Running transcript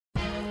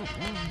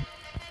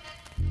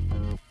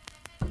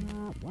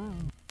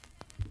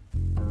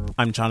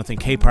I'm Jonathan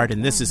Capehart,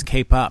 and this is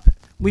Cape Up.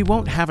 We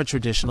won't have a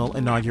traditional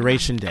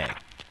inauguration day.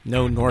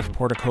 No North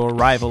Portico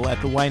arrival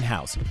at the White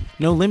House.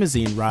 No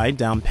limousine ride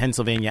down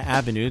Pennsylvania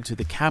Avenue to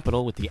the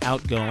Capitol with the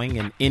outgoing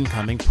and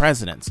incoming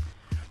presidents.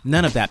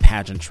 None of that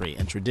pageantry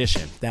and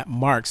tradition that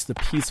marks the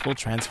peaceful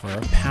transfer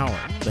of power.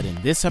 But in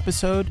this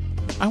episode,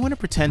 I want to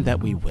pretend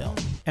that we will.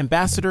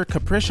 Ambassador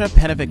Capricia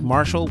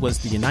Penevic-Marshall was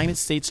the United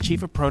States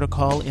Chief of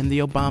Protocol in the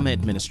Obama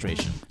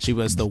administration. She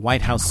was the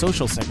White House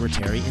Social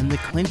Secretary in the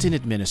Clinton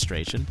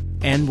administration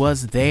and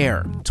was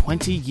there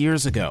 20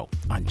 years ago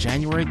on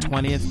January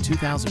 20th,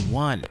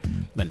 2001,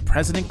 when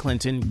President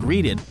Clinton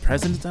greeted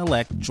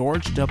President-elect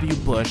George W.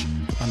 Bush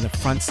on the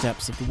front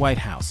steps of the White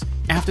House.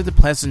 After the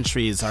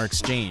pleasantries are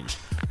exchanged,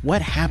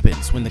 what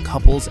happens when the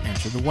couples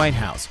enter the White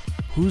House?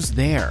 Who's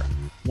there?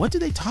 What do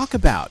they talk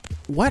about?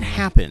 What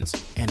happens?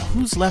 And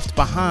who's left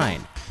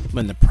behind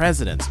when the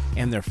presidents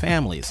and their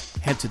families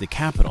head to the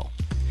Capitol?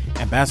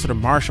 Ambassador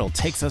Marshall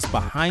takes us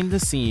behind the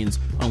scenes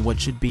on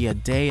what should be a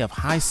day of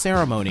high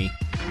ceremony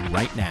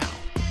right now.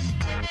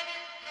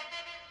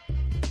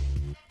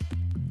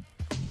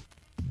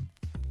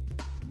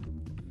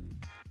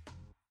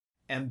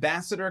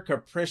 Ambassador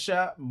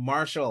Capricia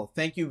Marshall,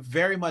 thank you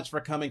very much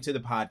for coming to the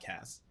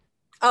podcast.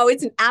 Oh,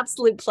 it's an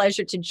absolute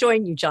pleasure to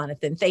join you,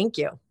 Jonathan. Thank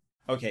you.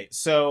 Okay,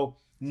 so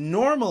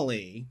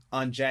normally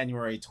on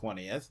January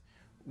 20th,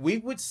 we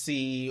would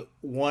see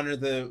one of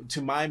the,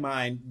 to my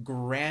mind,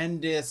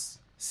 grandest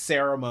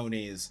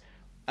ceremonies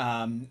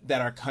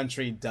that our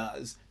country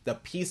does, the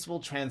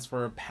peaceful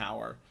transfer of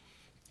power.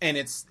 And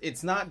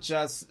it's not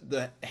just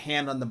the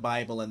hand on the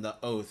Bible and the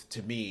oath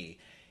to me.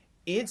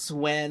 It's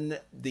when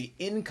the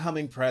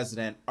incoming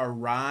president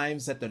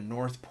arrives at the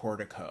North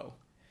Portico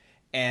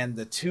and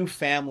the two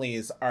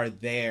families are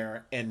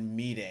there and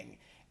meeting.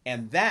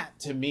 And that,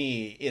 to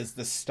me, is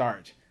the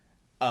start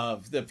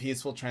of the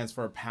peaceful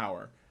transfer of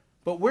power.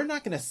 But we're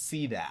not going to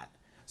see that.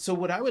 So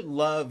what I would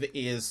love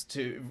is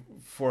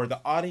for the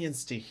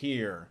audience to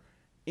hear,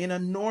 in a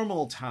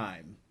normal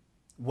time,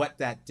 what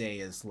that day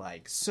is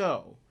like.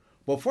 So,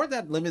 before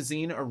that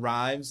limousine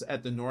arrives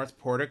at the North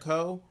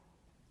Portico,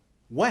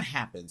 what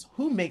happens?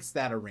 Who makes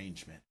that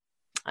arrangement?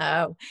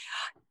 Oh,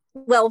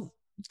 well,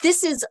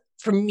 this is,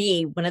 for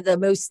me, one of the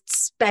most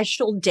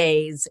special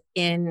days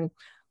in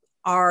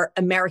our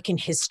American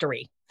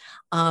history.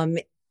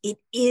 It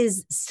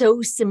is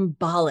so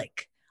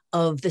symbolic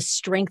of the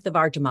strength of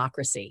our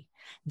democracy,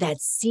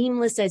 that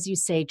seamless, as you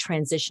say,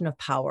 transition of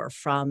power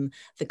from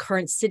the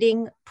current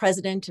sitting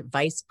president,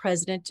 vice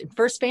president, and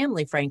first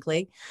family,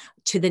 frankly,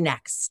 to the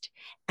next.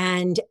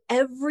 And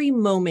every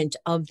moment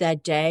of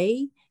that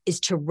day is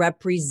to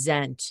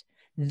represent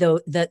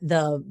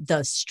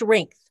the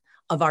strength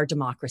of our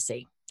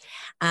democracy.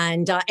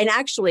 And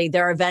actually,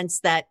 there are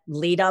events that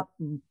lead up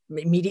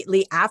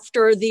immediately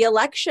after the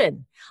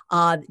election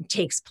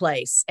takes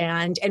place.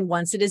 And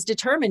once it is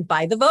determined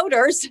by the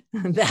voters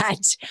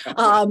that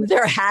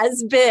there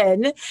has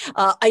been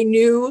a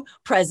new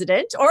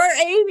president or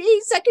a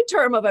second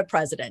term of a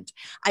president,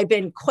 I've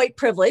been quite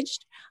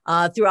privileged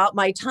throughout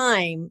my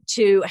time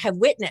to have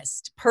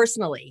witnessed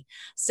personally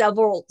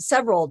several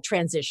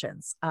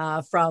transitions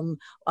from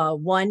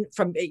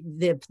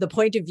the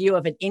point of view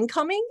of an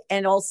incoming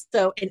and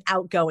also an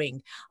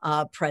outgoing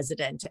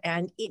president.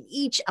 And in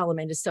each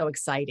element is so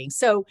exciting.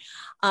 So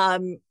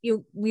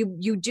you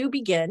do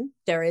begin.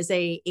 There is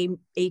a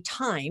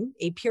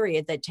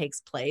period that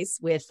takes place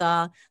with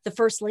the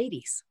first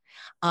ladies.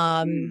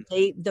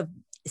 The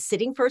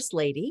sitting first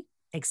lady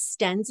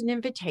extends an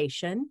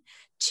invitation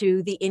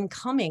to the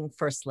incoming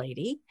first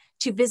lady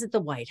to visit the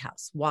White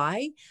House.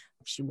 Why?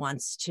 She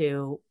wants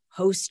to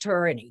host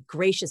her in a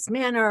gracious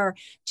manner,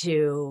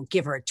 to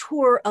give her a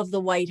tour of the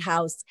White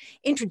House,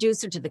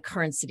 introduce her to the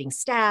current sitting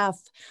staff.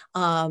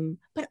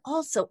 But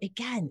also,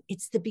 again,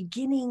 it's the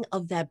beginning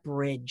of that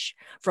bridge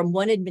from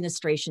one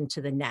administration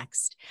to the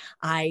next.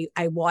 I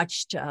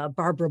watched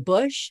Barbara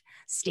Bush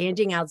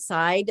standing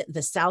outside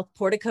the South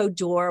Portico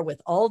door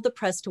with all the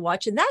press to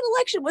watch. And that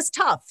election was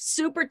tough,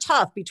 super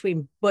tough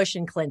between Bush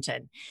and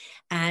Clinton.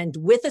 And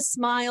with a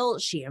smile,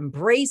 she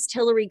embraced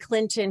Hillary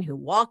Clinton, who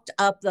walked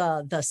up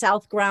the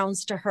South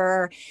grounds to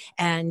her,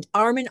 and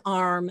arm in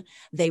arm,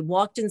 they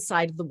walked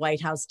inside of the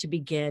White House to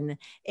begin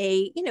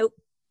a,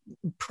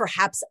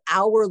 perhaps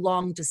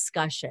hour-long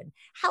discussion.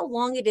 How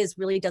long it is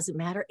really doesn't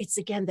matter. It's,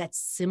 again, that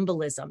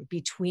symbolism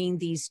between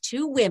these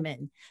two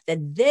women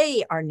that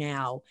they are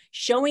now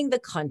showing the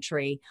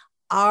country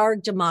our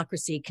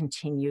democracy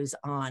continues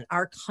on,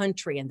 our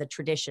country and the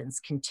traditions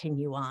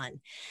continue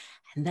on.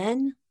 And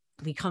then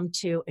we come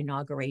to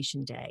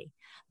Inauguration Day.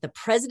 The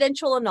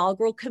Presidential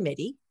Inaugural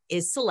Committee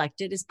is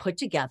selected, is put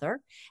together,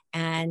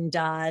 and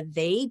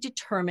they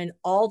determine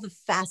all the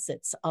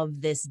facets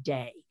of this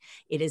day.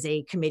 It is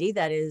a committee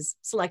that is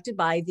selected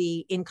by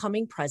the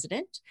incoming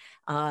president,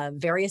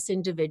 various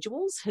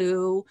individuals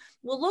who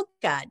will look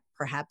at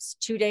perhaps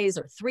 2 days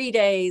or 3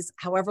 days,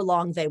 however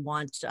long they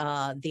want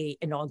the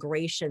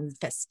inauguration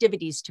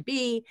festivities to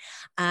be.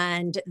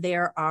 And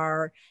there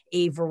are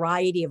a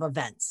variety of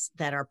events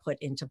that are put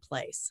into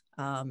place.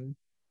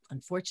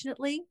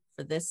 Unfortunately,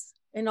 for this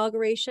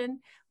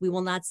inauguration, we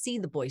will not see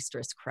the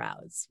boisterous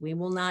crowds. We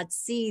will not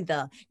see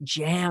the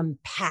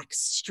jam-packed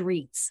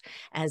streets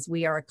as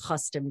we are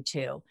accustomed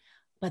to.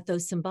 But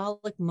those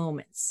symbolic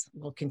moments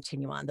will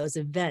continue on, those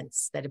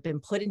events that have been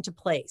put into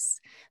place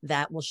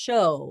that will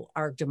show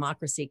our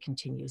democracy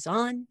continues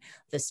on,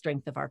 the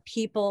strength of our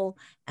people,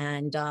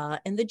 and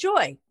the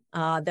joy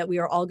that we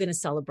are all going to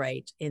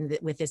celebrate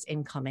with this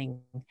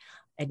incoming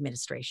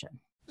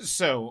administration.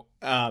 So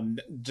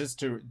just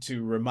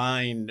to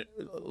remind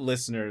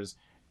listeners,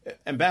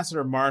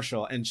 Ambassador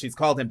Marshall, and she's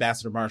called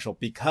Ambassador Marshall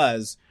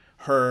because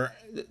her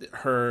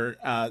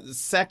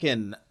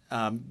second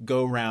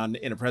go round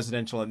in a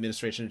presidential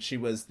administration, she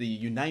was the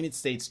United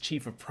States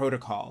Chief of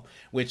Protocol,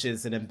 which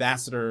is an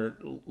ambassador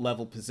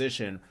level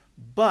position.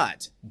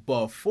 But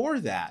before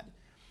that,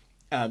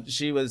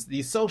 she was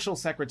the social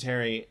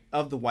secretary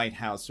of the White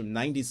House from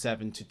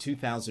 1997 to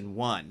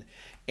 2001.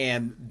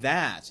 And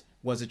that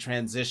was a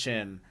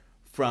transition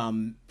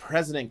from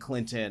President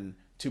Clinton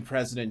to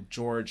President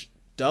George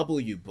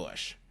W.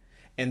 Bush.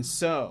 And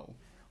so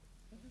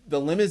the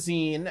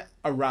limousine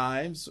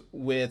arrives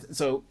with,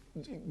 so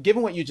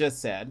given what you just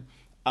said,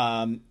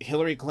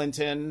 Hillary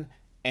Clinton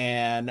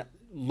and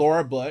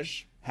Laura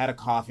Bush had a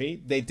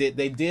coffee. They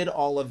did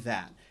all of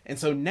that. And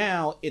so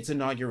now it's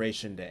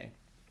Inauguration Day.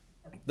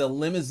 The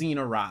limousine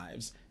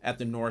arrives at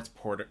the North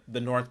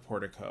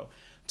Portico.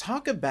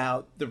 Talk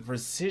about the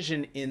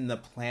precision in the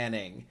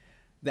planning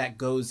that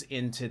goes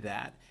into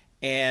that.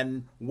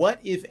 And what,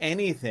 if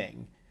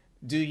anything,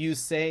 do you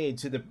say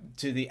to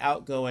the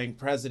outgoing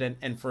president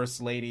and first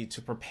lady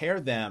to prepare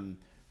them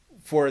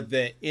for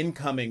the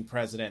incoming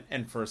president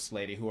and first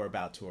lady who are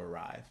about to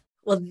arrive?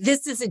 Well,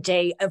 this is a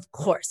day, of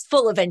course,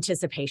 full of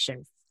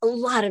anticipation, a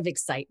lot of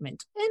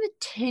excitement, and a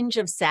tinge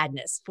of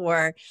sadness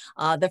for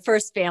the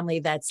first family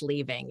that's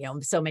leaving. You know,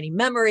 so many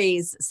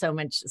memories, so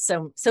much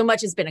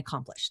has been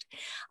accomplished.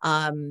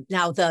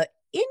 Now, the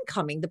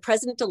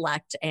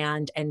president-elect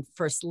and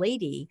first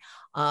lady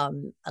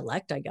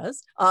elect, I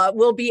guess,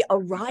 will be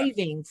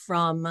arriving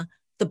from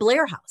the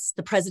Blair House,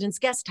 the president's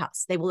guest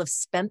house. They will have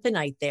spent the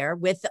night there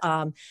with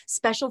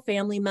special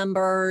family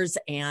members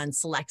and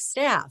select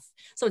staff.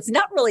 So it's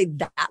not really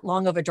that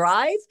long of a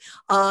drive.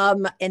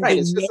 And right,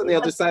 it's just on the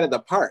other side of the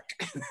park.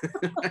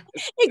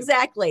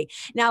 Exactly.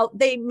 Now,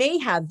 they may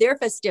have their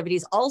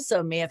festivities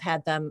also may have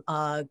had them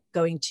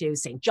going to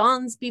St.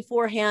 John's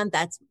beforehand.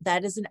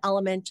 That is an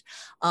element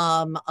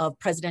of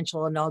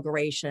presidential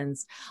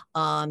inaugurations.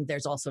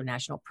 There's also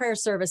National Prayer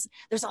Service.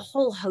 There's a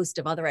whole host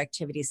of other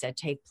activities that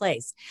take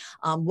place.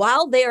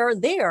 While they're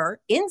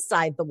there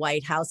inside the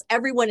White House,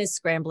 everyone is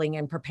scrambling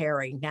and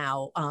preparing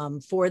now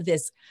for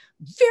this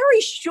very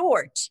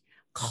short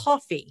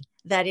coffee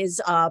that is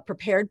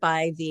prepared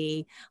by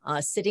the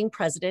sitting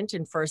president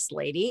and first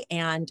lady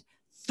and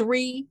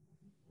 3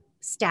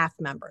 staff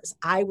members.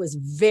 I was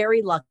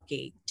very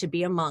lucky to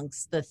be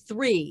amongst the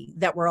 3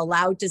 that were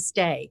allowed to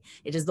stay.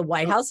 It is the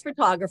White House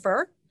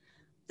photographer,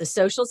 the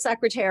social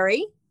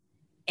secretary,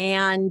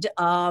 and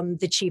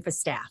the chief of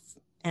staff.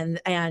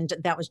 And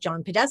that was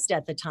John Podesta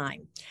at the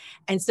time.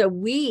 And so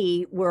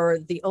we were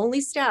the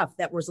only staff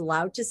that was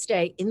allowed to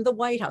stay in the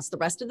White House. The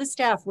rest of the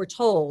staff were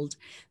told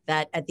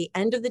that at the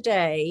end of the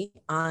day,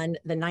 on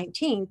the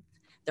 19th,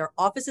 their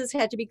offices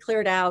had to be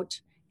cleared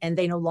out and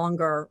they no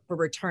longer were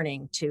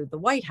returning to the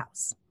White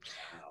House.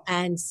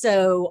 And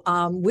so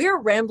we're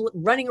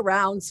running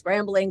around,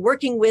 scrambling,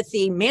 working with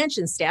the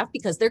mansion staff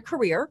because their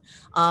career,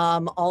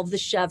 all of the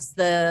chefs,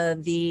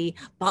 the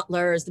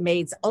butlers, the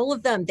maids, all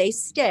of them, they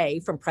stay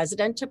from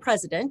president to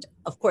president,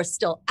 of course,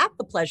 still at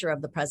the pleasure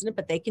of the president,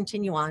 but they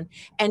continue on,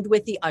 and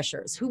with the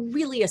ushers who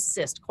really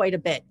assist quite a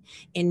bit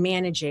in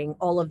managing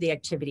all of the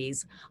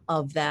activities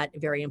of that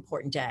very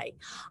important day.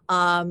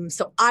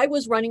 So I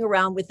was running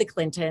around with the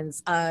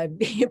Clintons.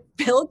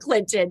 Bill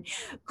Clinton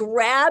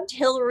grabbed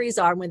Hillary's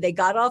arm when they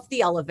got off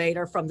the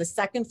elevator from the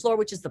second floor,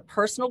 which is the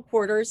personal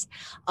quarters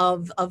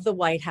of the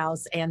White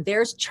House. And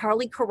there's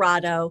Charlie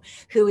Corrado,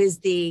 who is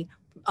the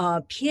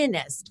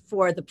pianist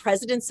for the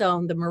President's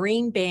Own, the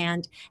Marine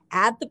Band,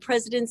 at the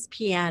President's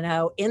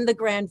piano in the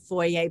Grand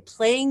Foyer,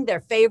 playing their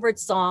favorite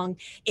song,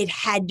 It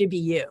Had to Be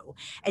You.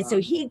 And so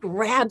he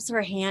grabs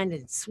her hand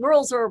and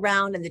swirls her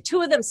around, and the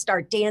two of them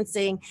start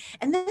dancing.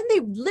 And then they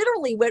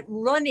literally went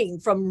running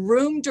from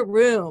room to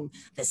room,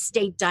 the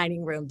state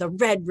dining room, the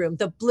red room,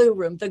 the blue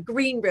room, the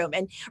green room,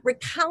 and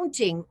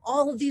recounting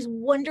all of these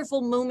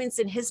wonderful moments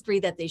in history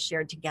that they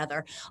shared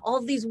together, all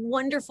of these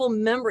wonderful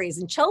memories.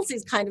 And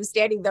Chelsea's kind of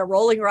standing there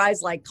rolling her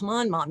eyes like, come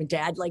on, mom and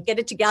dad, like get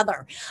it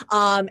together.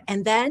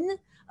 And then,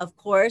 of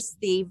course,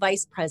 the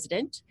vice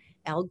president,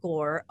 Al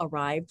Gore,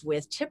 arrived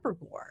with Tipper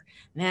Gore.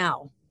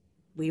 Now,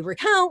 we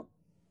recount,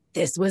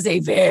 this was a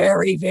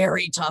very,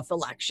 very tough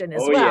election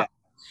as well. Yeah.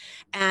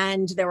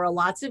 And there were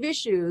lots of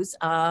issues.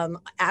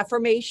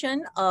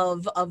 Affirmation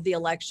of the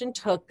election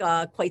took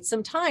quite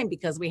some time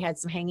because we had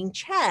some hanging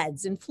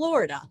chads in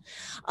Florida.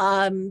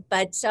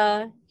 But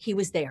he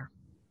was there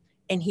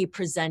and he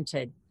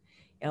presented,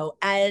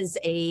 as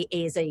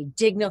a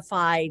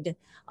dignified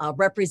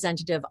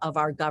representative of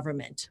our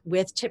government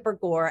with Tipper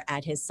Gore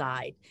at his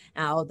side.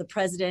 Now, the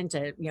president,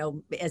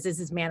 as is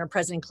his manner,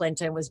 President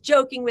Clinton was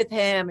joking with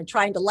him and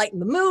trying to lighten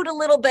the mood a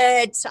little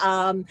bit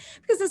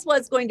because this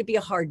was going to be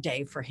a hard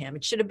day for him.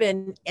 It should have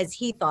been, as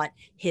he thought,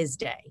 his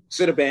day.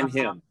 Should have been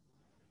him.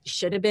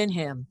 Should have been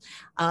him.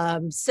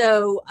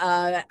 So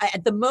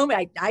at the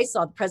moment I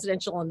saw the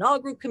Presidential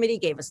Inaugural Committee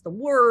gave us the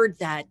word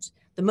that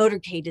the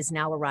motorcade is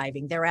now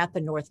arriving. They're at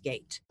the North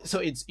Gate. So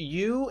it's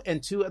you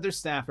and 2 other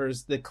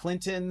staffers, the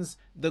Clintons,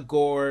 the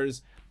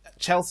Gores,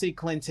 Chelsea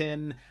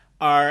Clinton.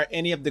 Are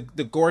any of the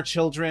Gore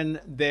children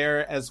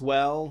there as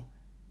well?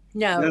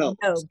 No.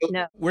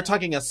 We're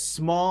talking a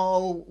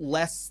small,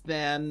 less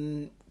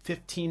than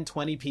 15,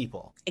 20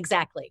 people.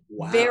 Exactly.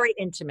 Wow. Very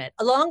intimate,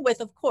 along with,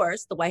 of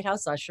course, the White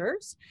House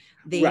ushers,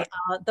 the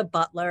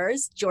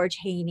butlers, George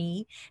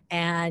Haney,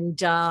 and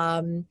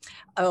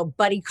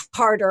Buddy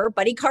Carter.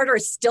 Buddy Carter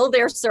is still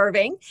there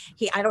serving.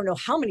 I don't know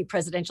how many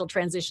presidential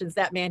transitions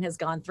that man has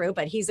gone through,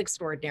 but he's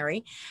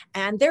extraordinary.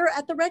 And they're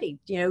at the ready,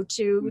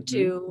 to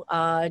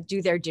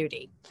do their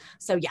duty.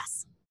 So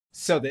yes.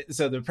 So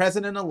the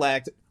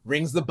president-elect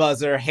rings the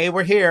buzzer. Hey,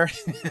 we're here.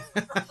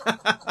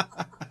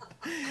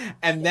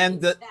 And then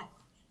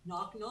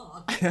knock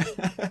knock.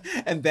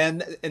 and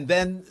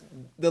then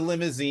the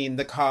limousine,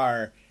 the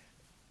car,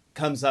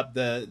 comes up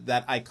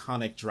that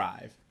iconic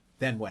drive.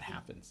 Then what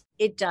happens?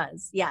 It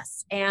does,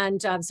 yes.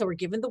 And so we're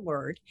given the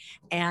word,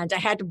 and I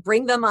had to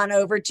bring them on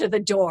over to the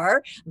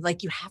door.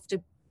 Like, you have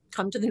to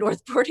come to the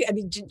North Portico. I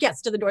mean,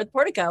 yes, to the North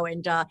Portico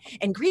and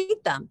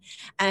greet them.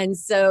 And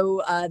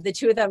so the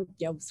 2 of them,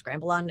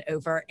 scramble on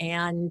over,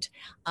 and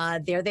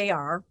there they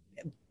are.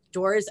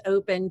 Doors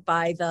opened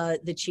by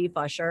the chief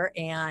usher,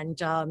 and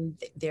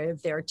they're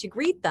there to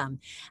greet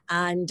them.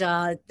 And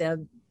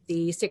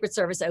the Secret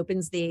Service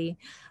opens the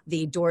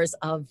doors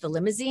of the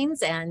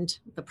limousines, and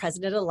the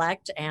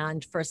president-elect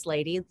and First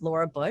Lady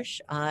Laura Bush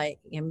and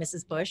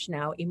Mrs. Bush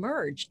now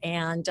emerge,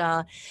 and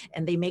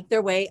they make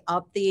their way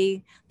up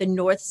the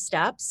North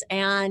Steps,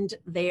 and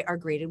they are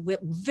greeted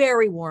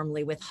very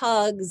warmly with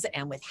hugs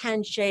and with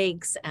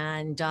handshakes,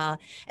 and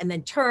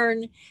then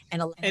turn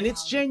and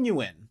it's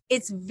genuine.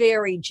 It's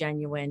very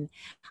genuine.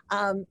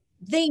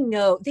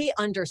 They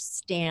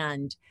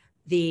understand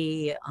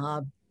the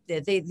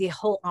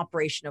whole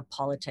operation of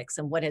politics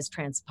and what has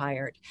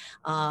transpired.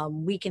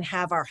 We can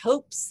have our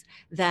hopes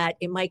that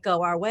it might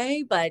go our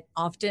way, but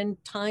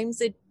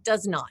oftentimes it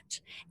does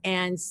not.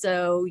 And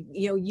so,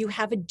 you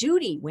have a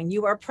duty when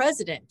you are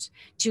president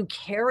to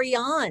carry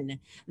on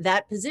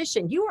that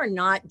position. You are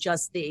not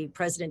just the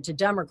president to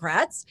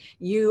Democrats,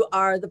 you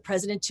are the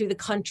president to the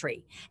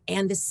country.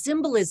 And the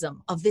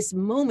symbolism of this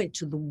moment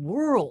to the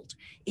world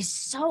is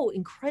so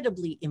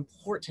incredibly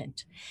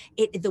important.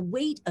 The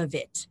weight of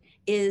it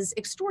is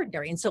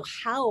extraordinary. And so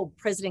how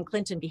President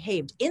Clinton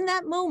behaved in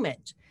that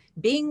moment,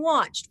 being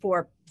watched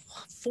for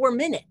 4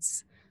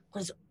 minutes,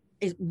 was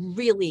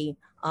really,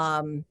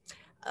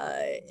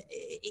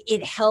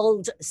 it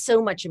held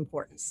so much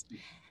importance.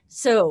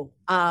 So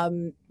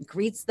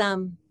greets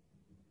them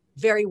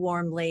very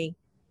warmly,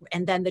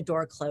 and then the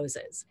door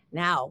closes.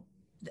 Now,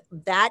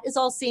 that is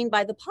all seen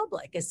by the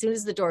public. As soon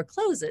as the door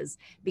closes,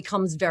 it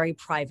becomes very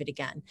private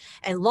again.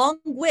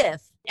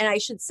 And I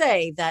should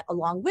say that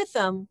along with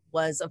them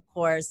was, of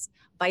course,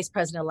 Vice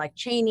President-elect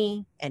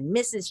Cheney and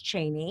Mrs.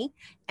 Cheney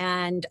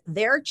and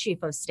their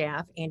chief of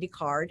staff, Andy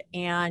Card,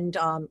 and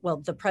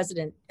the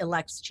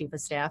president-elect's chief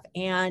of staff,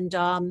 and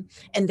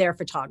their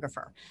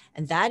photographer.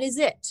 And that is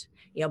it.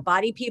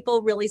 Body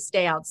people really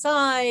stay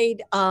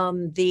outside.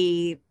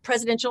 The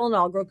Presidential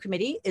Inaugural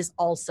Committee is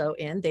also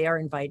in. They are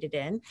invited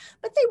in,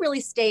 but they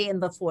really stay in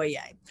the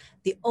foyer.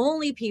 The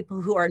only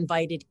people who are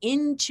invited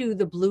into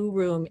the Blue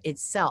Room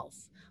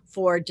itself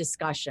for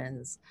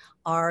discussions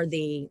are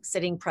the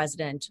sitting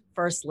president,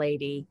 First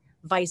Lady,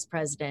 Vice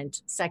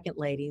President, Second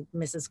Lady,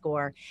 Mrs.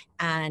 Gore,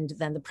 and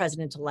then the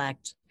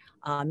President-elect,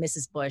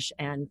 Mrs. Bush,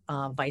 and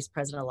Vice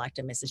President-elect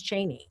and Mrs.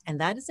 Cheney.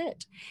 And that is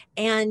it.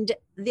 And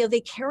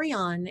they carry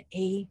on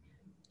a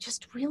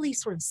just really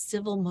sort of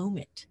civil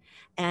moment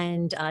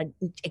and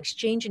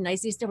exchange of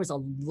niceties. There was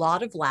a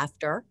lot of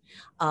laughter,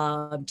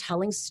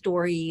 telling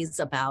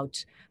stories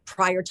about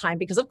prior time,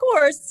 because of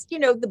course,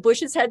 the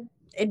Bushes had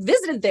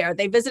visited there.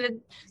 They visited,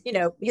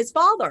 his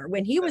father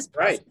when he was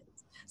president.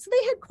 Right. So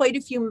they had quite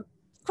a few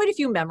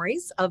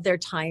memories of their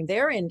time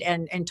there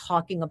and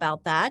talking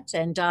about that.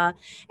 And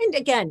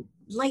again,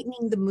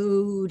 lightening the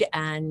mood,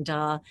 and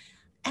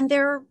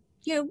they're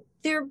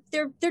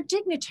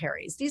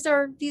dignitaries. These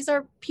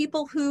are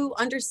people who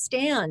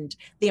understand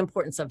the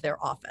importance of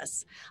their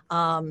office.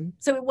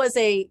 So it was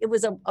a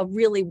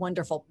really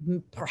wonderful,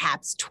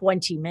 perhaps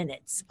 20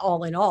 minutes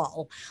all in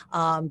all,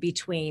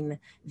 between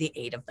the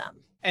 8 of them.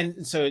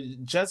 And so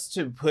just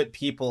to put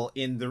people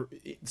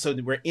so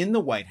we're in the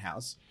White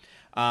House.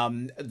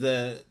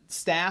 The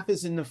staff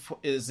is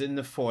in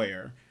the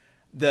foyer.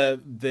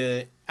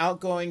 The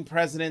outgoing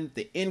president,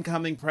 the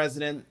incoming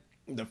president,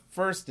 the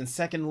first and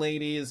second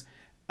ladies,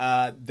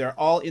 they're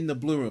all in the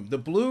blue room. The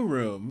blue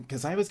room,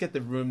 because I always get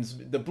the rooms.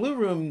 The blue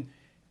room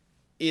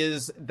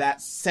is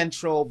that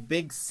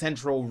big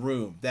central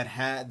room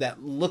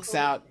that looks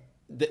out.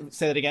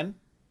 Say that again.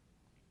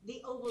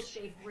 The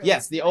oval-shaped room.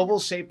 Yes, the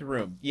oval-shaped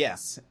room.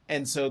 Yes,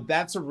 and so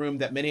that's a room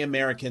that many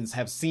Americans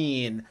have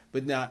seen,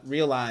 but not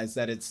realize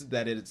that it's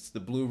the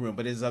blue room.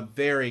 But it is a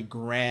very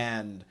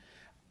grand,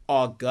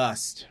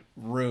 august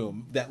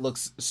room that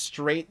looks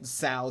straight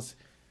south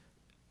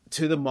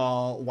to the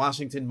mall.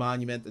 Washington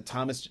Monument, the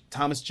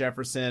Thomas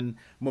Jefferson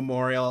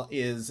Memorial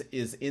is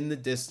in the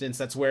distance.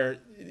 That's where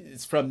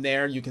it's from.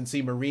 There you can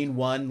see Marine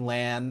One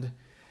land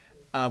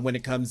when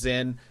it comes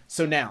in.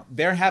 So now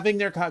they're having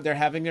their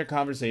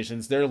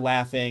conversations. They're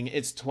laughing.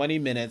 It's 20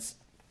 minutes.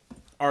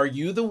 Are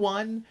you the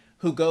one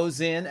who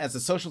goes in as a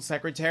social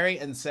secretary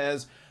and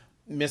says,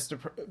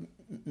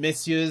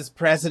 Messieurs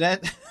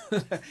President,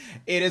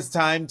 it is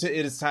time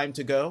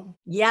to go?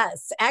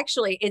 Yes,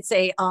 actually,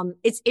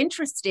 it's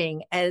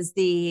interesting as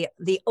the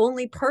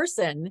only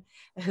person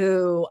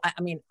who,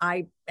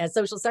 I as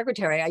social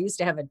secretary, I used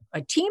to have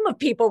a team of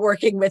people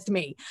working with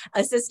me,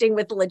 assisting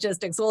with the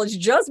logistics. Well, it's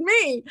just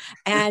me.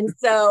 And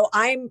so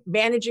I'm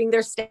managing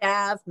their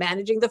staff,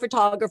 managing the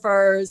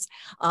photographers,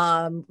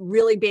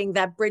 really being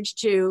that bridge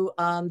to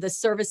the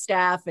service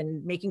staff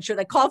and making sure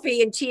that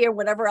coffee and tea or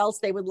whatever else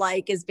they would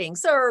like is being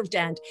served,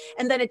 and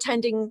then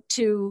attending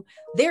to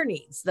their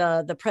needs,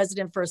 the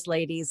president, first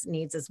lady's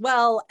needs as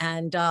well.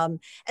 And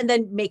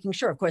then making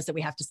sure, of course, that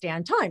we have to stay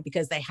on time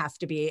because they have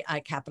to be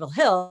at Capitol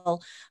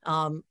Hill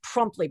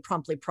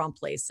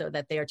promptly, so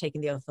that they are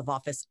taking the oath of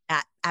office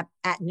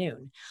at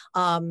noon.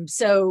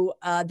 So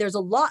there's a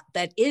lot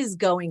that is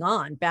going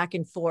on back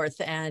and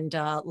forth, and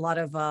a lot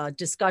of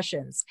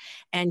discussions.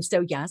 And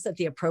so, yes, at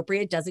the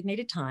appropriate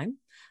designated time,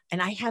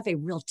 and I have a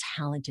real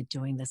talent at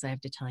doing this, I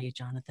have to tell you,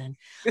 Jonathan,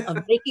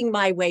 of making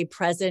my way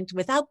present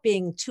without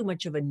being too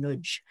much of a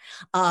nudge,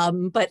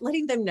 but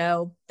letting them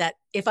know that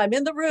if I'm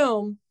in the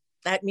room,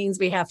 that means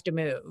we have to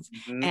move.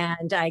 Mm-hmm.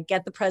 And I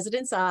get the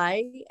president's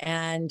eye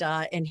and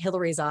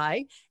Hillary's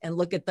eye and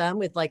look at them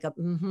with like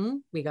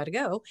we got to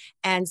go.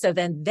 And so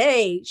then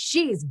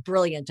she's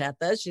brilliant at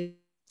this.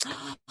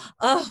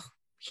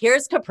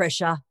 Here's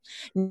Capricia.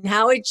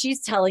 Now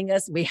she's telling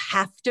us we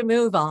have to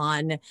move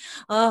on.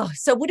 Oh,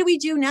 so what do we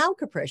do now,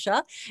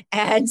 Capricia?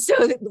 And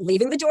so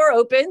leaving the door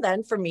open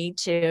then for me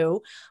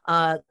to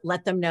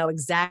let them know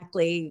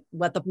exactly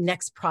what the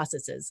next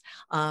process is.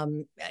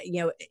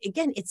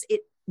 Again,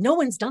 no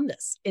one's done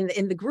this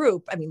in the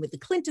group. I mean, with the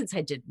Clintons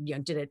did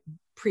it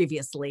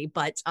previously,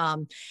 but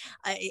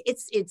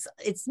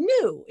it's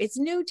new. It's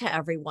new to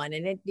everyone,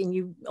 and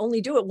you only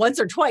do it once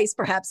or twice,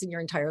 perhaps in your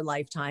entire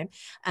lifetime.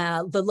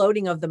 The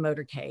loading of the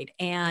motorcade,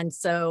 and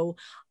so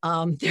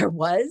there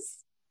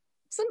was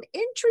some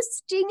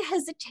interesting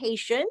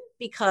hesitation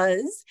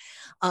because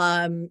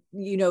everyone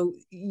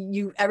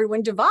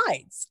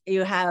divides.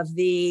 You have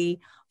the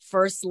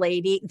first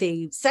lady,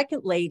 the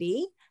second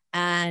lady,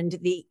 and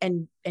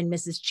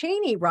Mrs.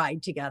 Cheney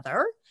ride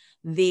together.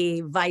 The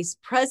vice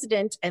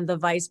president and the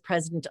vice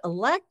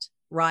president-elect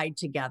ride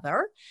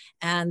together.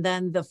 And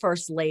then the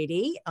first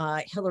lady,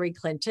 Hillary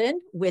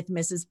Clinton, with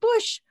Mrs.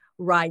 Bush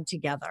ride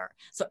together.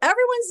 So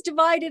everyone's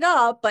divided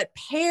up, but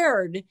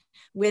paired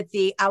with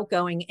the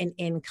outgoing and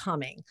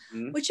incoming,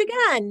 which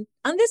again,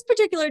 on this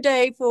particular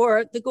day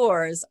for the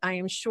Gores, I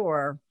am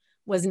sure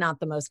was not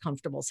the most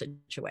comfortable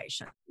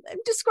situation.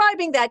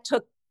 Describing that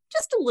took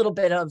just a little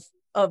bit of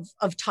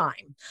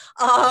time,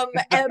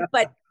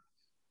 but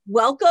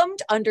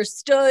welcomed,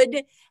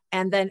 understood,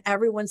 and then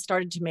everyone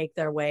started to make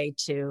their way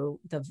to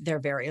their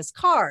various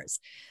cars.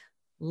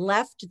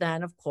 Left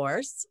then, of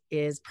course,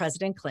 is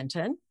President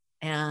Clinton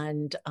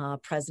and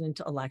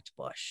President-elect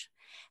Bush.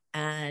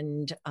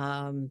 And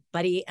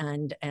Buddy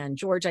and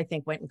George, I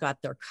think, went and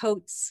got their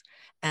coats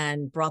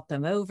and brought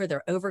them over,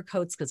 their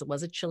overcoats, because it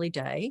was a chilly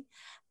day.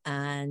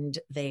 And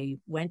they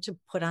went to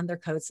put on their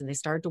coats and they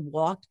started to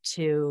walk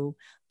to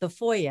the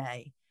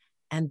foyer.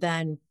 And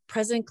then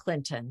President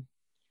Clinton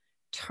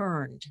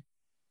turned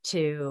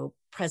to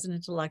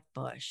President-elect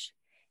Bush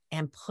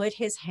and put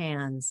his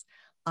hands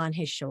on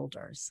his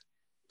shoulders,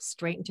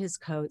 straightened his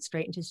coat,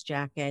 straightened his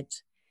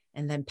jacket,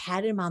 and then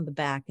patted him on the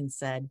back and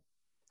said,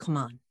 "Come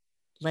on,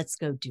 let's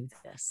go do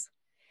this."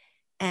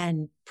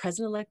 And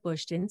President-elect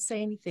Bush didn't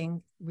say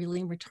anything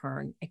really in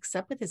return,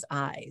 except with his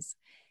eyes.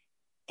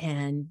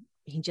 And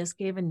he just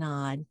gave a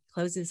nod,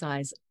 closed his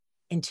eyes.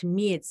 And to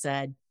me, it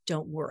said,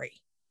 "Don't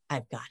worry,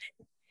 I've got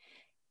it."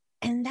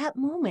 And that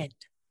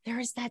moment, there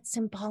is that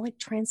symbolic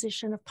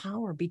transition of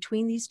power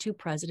between these two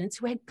presidents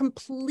who had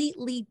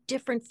completely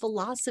different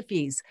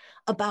philosophies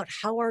about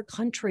how our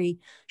country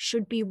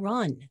should be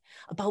run,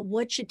 about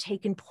what should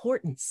take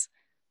importance.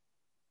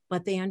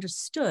 But they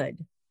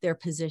understood their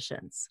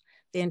positions.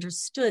 They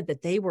understood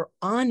that they were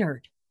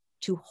honored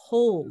to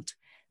hold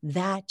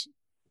that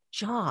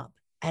job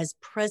as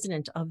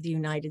president of the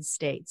United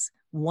States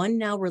one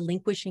now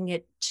relinquishing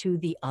it to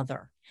the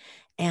other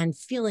and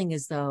feeling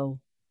as though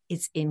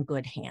it's in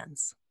good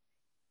hands.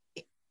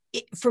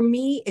 For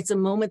me, it's a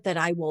moment that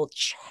I will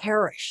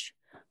cherish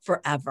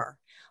forever,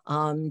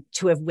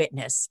 to have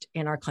witnessed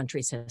in our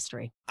country's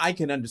history. I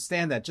can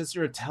understand that. Just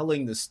your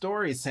telling the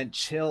story sent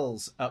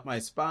chills up my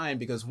spine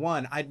because,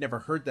 one, I'd never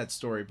heard that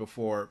story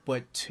before,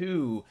 but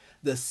two,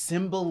 the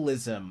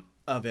symbolism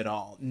of it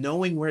all,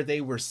 knowing where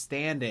they were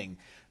standing,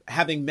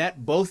 having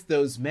met both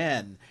those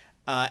men,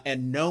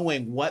 and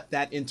knowing what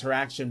that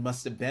interaction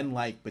must have been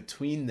like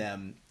between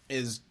them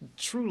is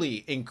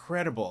truly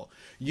incredible.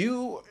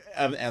 You,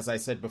 as I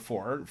said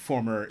before,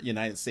 former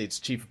United States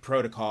Chief of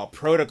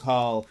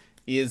Protocol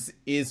is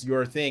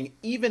your thing.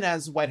 Even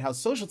as White House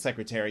Social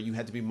Secretary, you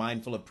had to be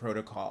mindful of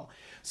protocol.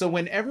 So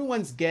when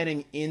everyone's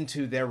getting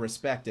into their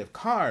respective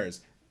cars,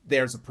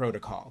 there's a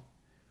protocol.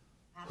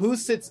 Who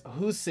sits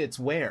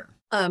where?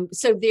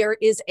 So there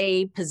is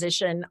a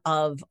position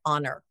of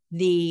honor.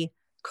 The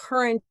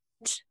current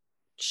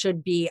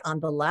should be on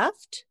the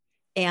left,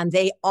 and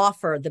they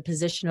offer the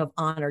position of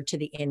honor to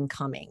the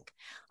incoming,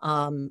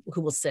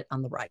 who will sit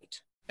on the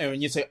right. And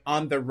when you say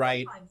on the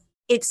right,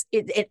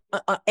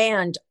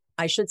 and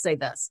I should say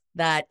this,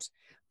 that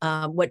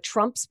what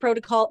Trump's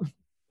protocol,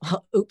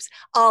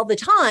 all the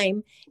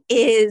time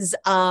is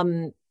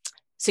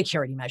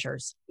security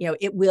measures.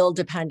 It will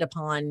depend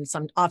upon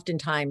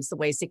oftentimes the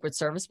way Secret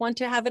Service want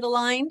to have it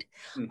aligned.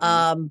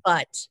 Mm-hmm.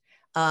 But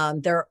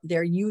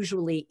there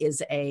usually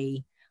is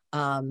a,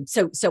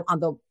 so on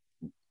the,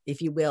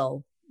 if you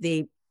will,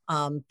 the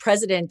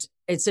president.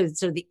 So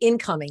the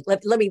incoming.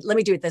 Let me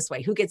do it this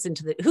way. Who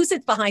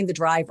sits behind the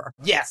driver?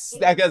 Yes,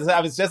 because I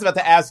was just about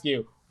to ask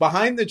you.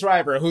 Behind the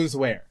driver, who's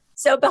where?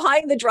 So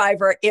behind the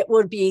driver, it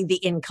would be the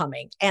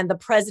incoming, and the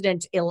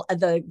president,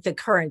 the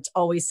current,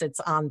 always sits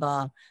on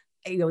the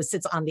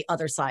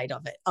other side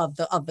of it of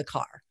the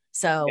car.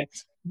 So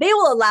yes. They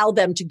will allow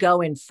them to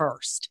go in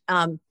first.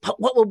 But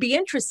what will be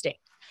interesting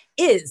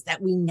is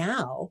that we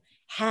now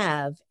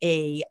have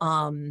a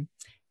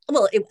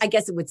I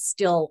guess it would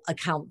still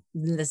account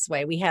this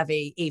way. We have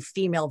a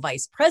female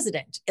vice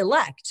president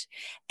elect.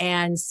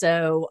 And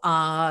so,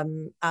 I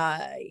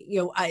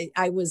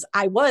was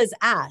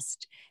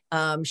asked,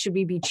 should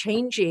we be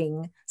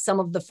changing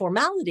some of the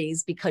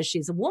formalities because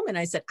she's a woman?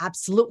 I said,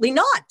 absolutely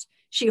not.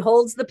 She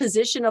holds the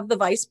position of the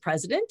vice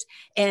president,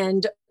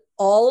 and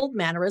all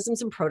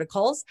mannerisms and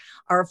protocols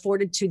are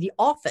afforded to the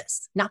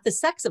office, not the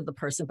sex of the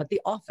person, but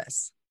the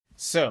office.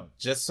 So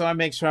just so I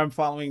make sure I'm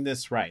following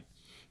this right.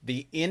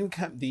 The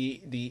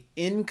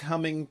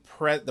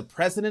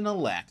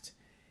president-elect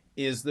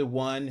is the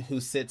one who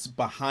sits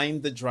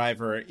behind the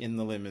driver in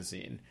the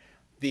limousine.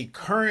 The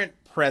current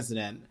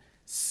president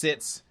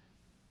sits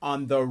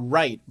on the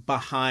right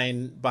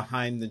behind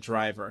the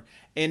driver.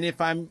 And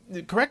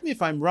correct me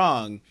if I'm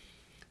wrong,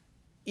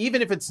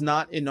 even if it's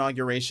not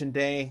Inauguration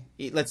Day,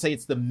 let's say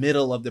it's the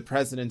middle of the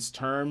president's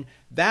term,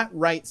 that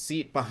right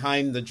seat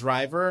behind the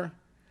driver,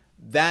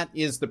 that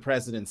is the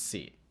president's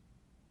seat.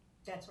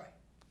 That's right.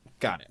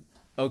 Got it.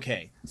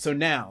 Okay. So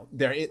now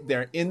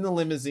they're in the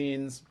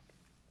limousines.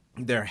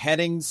 They're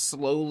heading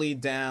slowly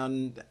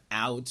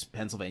out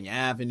Pennsylvania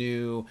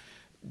Avenue,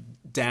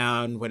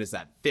 down,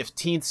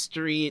 15th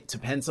Street to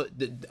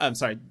I'm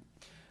sorry.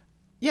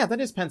 Yeah, that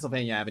is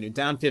Pennsylvania Avenue,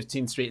 down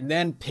 15th Street, and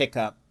then pick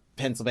up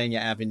Pennsylvania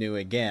Avenue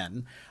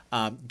again.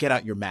 Get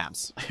out your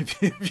maps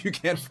if you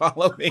can't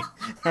follow me.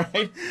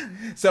 Right.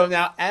 So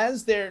now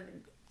as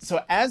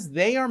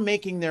they are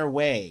making their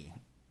way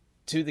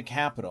to the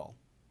Capitol,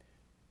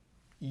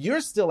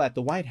 you're still at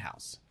the White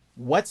House.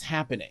 What's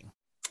happening?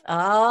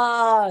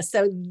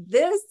 So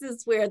this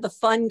is where the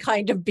fun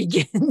kind of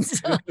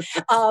begins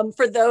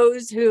for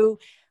those who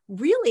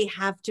really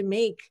have to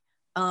make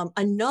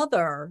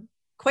another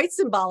quite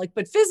symbolic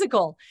but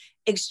physical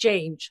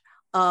exchange,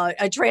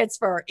 a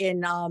transfer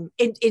in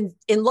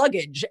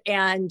luggage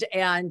and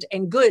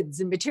goods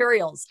and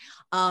materials.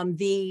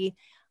 The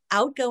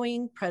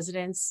outgoing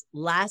president's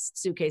last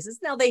suitcases.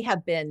 Now, they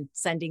have been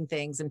sending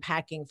things and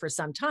packing for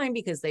some time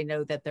because they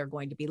know that they're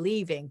going to be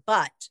leaving,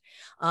 but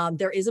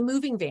there is a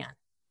moving van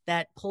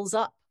that pulls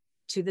up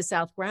to the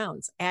South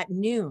grounds at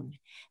noon,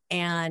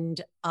 and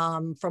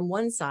from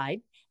one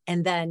side,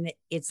 and then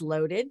it's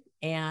loaded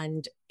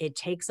and it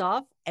takes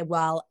off,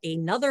 while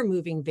another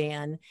moving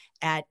van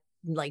at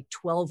like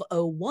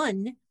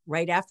 12:01,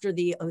 right after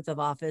the oath of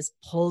office,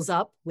 pulls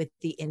up with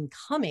the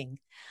incoming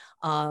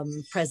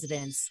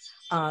president's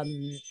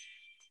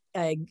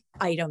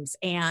items,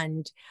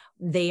 and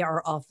they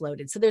are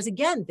offloaded. So there's,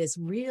 again, this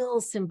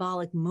real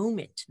symbolic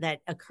moment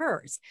that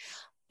occurs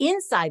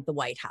inside the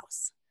White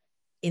House.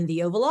 In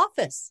the Oval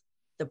Office,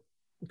 the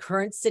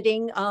current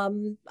sitting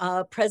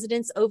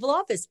president's Oval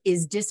Office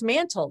is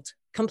dismantled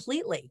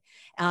completely.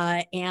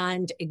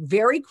 And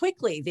very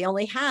quickly, they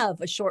only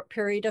have a short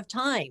period of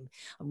time.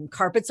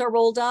 Carpets are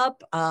rolled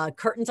up,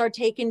 curtains are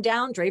taken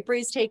down, drapery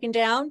is taken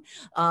down,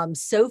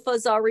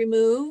 sofas are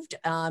removed.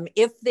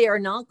 If they are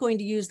not going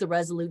to use the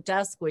Resolute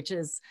desk, which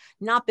has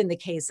not been the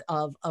case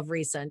of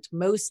recent,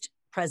 most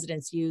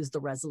presidents use the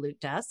Resolute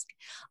desk.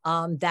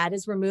 That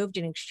is removed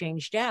and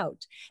exchanged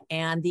out.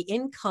 And the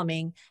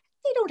incoming,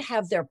 they don't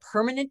have their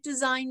permanent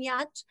design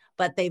yet,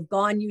 but they've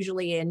gone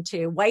usually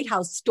into White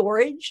House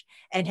storage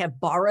and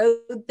have borrowed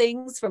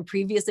things from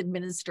previous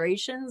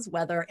administrations,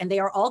 and they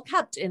are all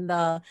kept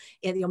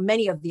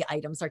many of the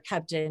items are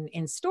kept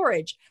in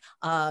storage,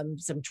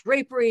 some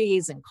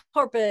draperies and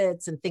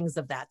carpets and things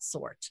of that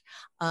sort.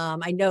 I'm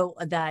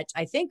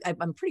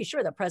pretty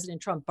sure that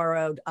President Trump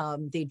borrowed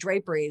the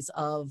draperies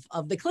of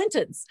the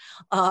Clintons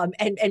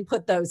and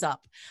put those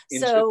up.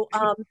 So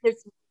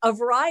there's a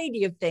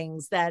variety of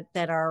things that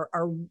are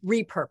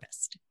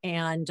repurposed,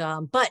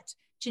 but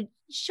to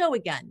show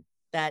again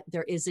that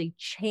there is a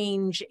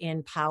change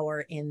in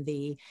power in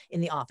the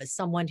office,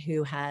 someone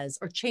who has,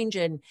 or change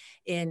in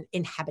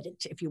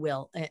inhabitant, if you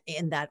will,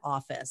 in that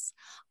office.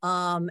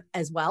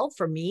 As well,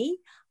 for me,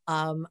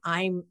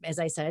 I'm, as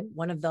I said,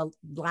 one of the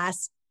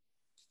last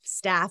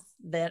staff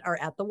that are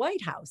at the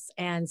White House.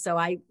 And so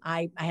I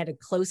had a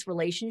close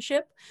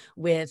relationship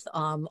with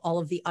all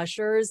of the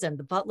ushers and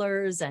the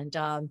butlers. And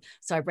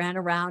so I ran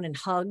around and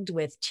hugged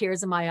with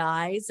tears in my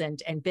eyes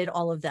and bid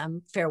all of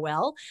them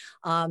farewell.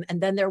 And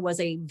then there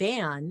was a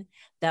van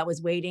that was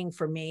waiting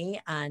for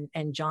me and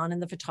John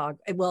and the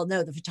photographer. Well,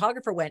 no, the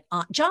photographer went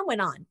on. John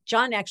went on.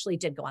 John actually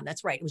did go on.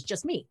 That's right. It was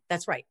just me.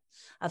 That's right.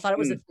 I thought it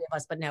was the three of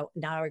us, but now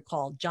I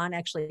recall John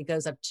actually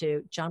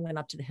John went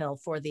up to the Hill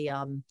for the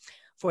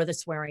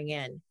swearing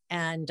in.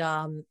 And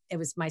it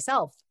was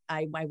myself.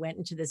 I went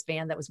into this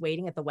van that was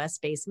waiting at the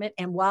West Basement.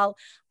 And while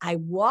I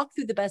walked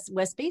through the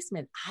West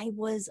Basement, I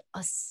was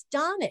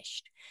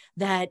astonished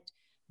that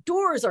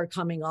doors are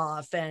coming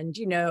off and,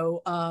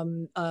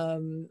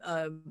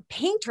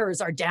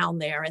 painters are down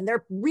there and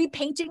they're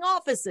repainting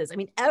offices. I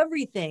mean,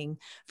 everything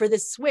for the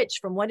switch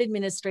from one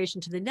administration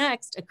to the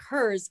next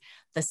occurs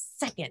the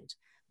second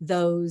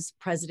those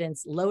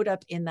presidents load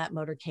up in that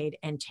motorcade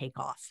and take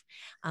off.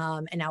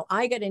 And now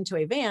I got into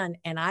a van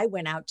and I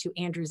went out to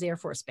Andrews Air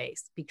Force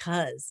Base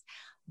because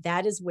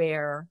that is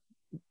where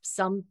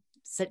some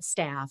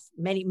staff,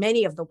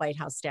 many of the White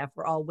House staff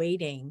were all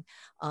waiting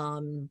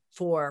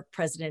for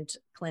President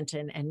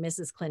Clinton and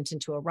Mrs. Clinton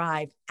to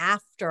arrive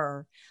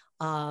after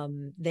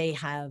they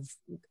have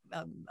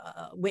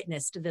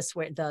witnessed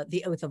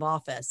the oath of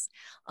office.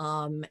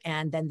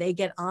 And then they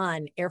get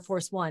on Air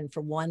Force One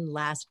for one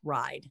last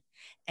ride.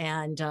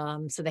 And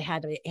so they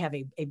had to have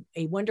a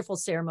wonderful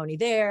ceremony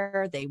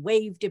there. They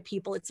waved to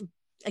people. It's,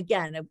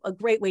 again, a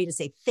great way to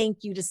say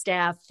thank you to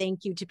staff,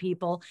 thank you to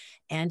people.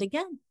 And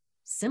again,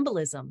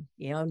 symbolism,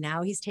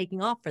 now he's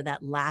taking off for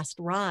that last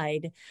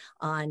ride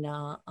on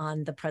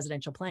the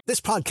presidential plane.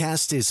 This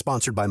podcast is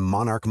sponsored by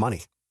Monarch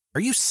Money.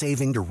 Are you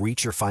saving to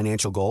reach your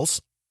financial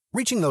goals?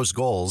 Reaching those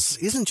goals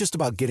isn't just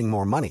about getting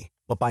more money,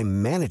 but by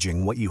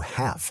managing what you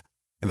have.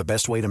 And the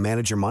best way to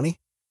manage your money?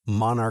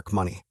 Monarch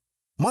Money.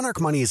 Monarch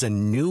Money is a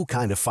new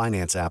kind of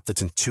finance app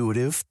that's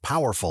intuitive,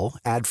 powerful,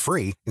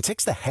 ad-free, and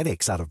takes the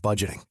headaches out of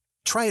budgeting.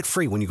 Try it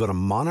free when you go to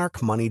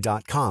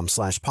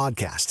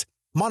monarchmoney.com/podcast.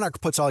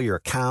 Monarch puts all your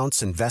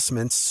accounts,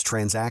 investments,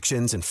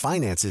 transactions, and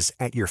finances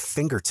at your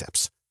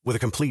fingertips. With a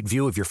complete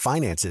view of your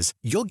finances,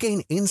 you'll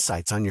gain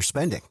insights on your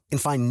spending and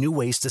find new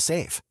ways to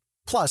save.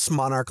 Plus,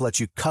 Monarch lets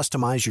you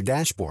customize your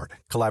dashboard,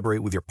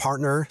 collaborate with your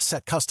partner,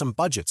 set custom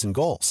budgets and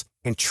goals,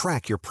 and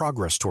track your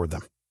progress toward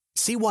them.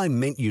 See why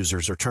Mint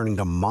users are turning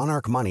to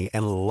Monarch Money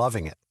and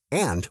loving it,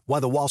 and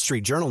why the Wall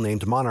Street Journal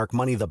named Monarch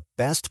Money the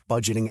best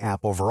budgeting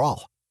app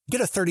overall.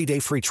 Get a 30-day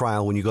free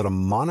trial when you go to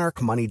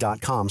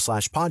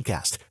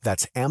monarchmoney.com/podcast.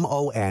 That's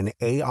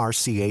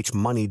MONARCH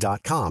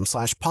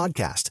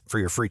money.com/podcast for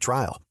your free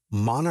trial.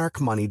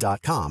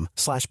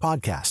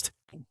 monarchmoney.com/podcast.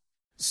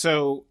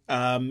 So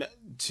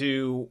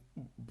to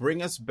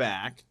bring us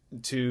back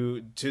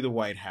to the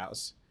White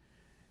House,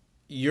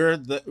 you're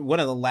one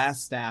of the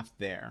last staff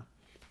there.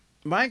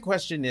 My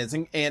question is,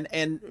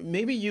 and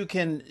maybe you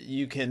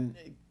can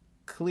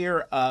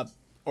clear up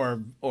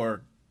or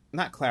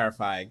not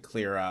clarify,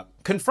 clear up,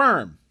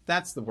 confirm.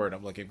 That's the word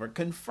I'm looking for.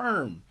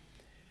 Confirm.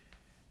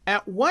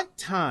 At what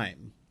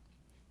time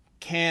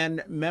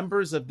can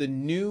members of the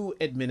new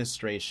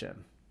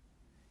administration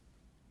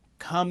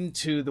come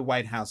to the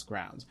White House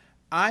grounds?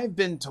 I've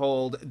been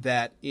told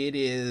that it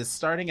is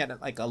starting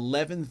at like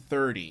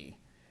 11:30.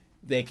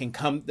 They can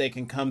come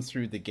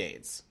through the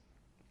gates.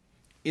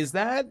 Does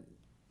that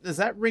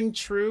ring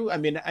true? I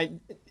mean,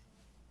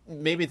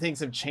 maybe things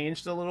have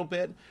changed a little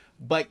bit,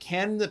 but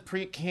can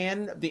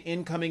the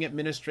incoming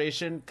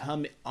administration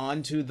come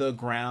onto the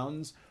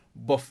grounds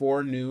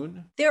before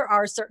noon? There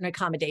are certain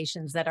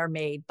accommodations that are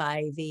made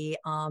by the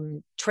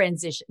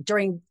transition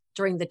during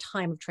the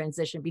time of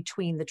transition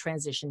between the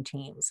transition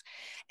teams.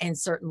 And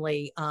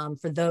certainly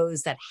for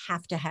those that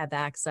have to have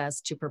access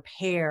to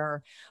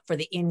prepare for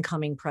the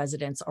incoming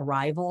president's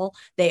arrival,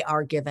 they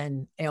are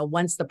given,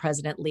 once the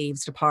president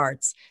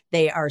departs,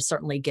 they are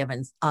certainly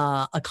given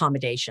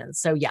accommodations.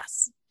 So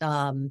yes,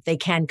 they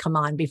can come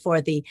on before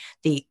the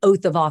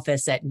oath of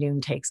office at noon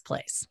takes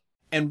place.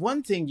 And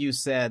one thing you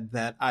said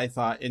that I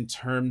thought in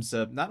terms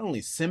of not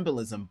only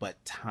symbolism,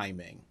 but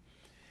timing,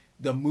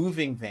 the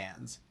moving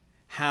vans,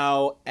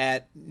 how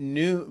at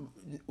noon,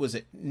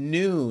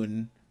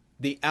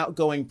 the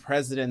outgoing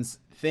president's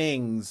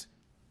things,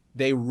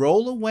 they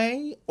roll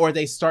away or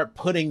they start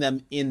putting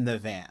them in the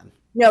van?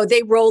 No,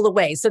 they roll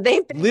away. So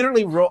they've been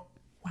literally wow.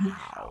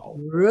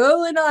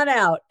 rolling on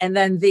out. And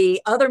then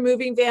the other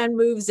moving van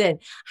moves in.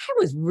 I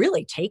was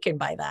really taken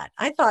by that.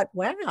 I thought,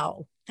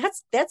 wow,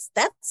 that's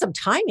some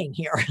timing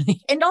here.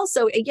 And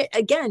also,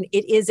 again,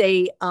 it's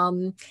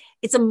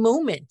a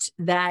moment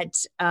that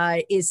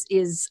is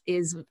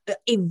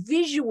a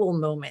visual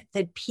moment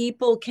that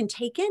people can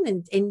take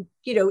in, and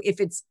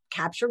if it's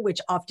captured, which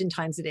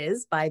oftentimes it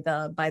is by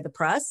the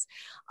press,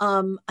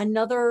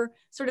 another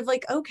sort of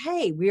like,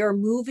 okay, we are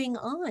moving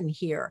on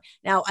here.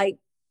 Now, I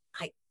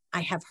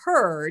have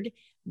heard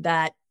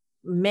that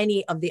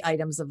many of the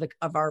items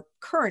of our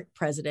current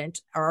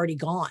president are already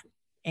gone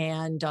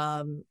and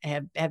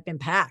have been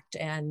packed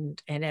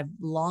and have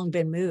long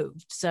been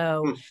moved.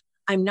 So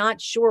I'm not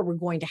sure we're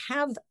going to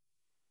have,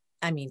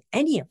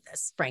 any of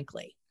this,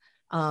 frankly.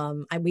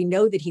 We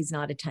know that he's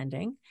not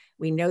attending.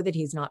 We know that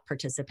he's not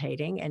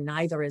participating, and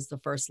neither is the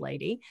First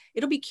Lady.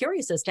 It'll be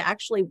curious as to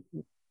actually,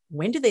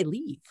 when do they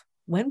leave?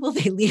 When will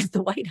they leave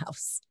the White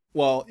House?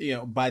 Well,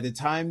 by the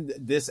time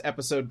this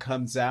episode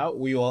comes out,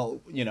 we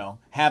will,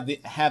 have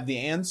the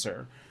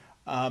answer.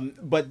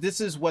 But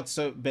this is what's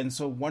been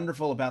so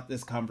wonderful about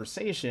this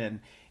conversation,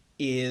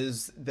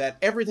 is that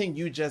everything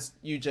you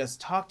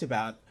just talked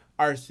about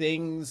are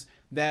things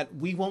that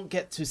we won't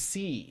get to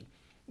see.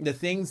 The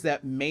things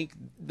that make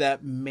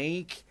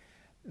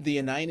the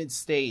United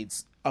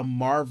States a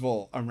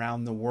marvel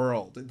around the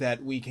world,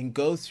 that we can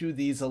go through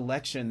these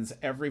elections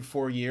every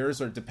 4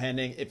 years, or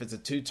depending if it's a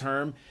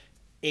 2-term,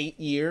 8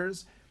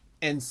 years,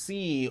 and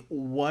see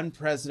one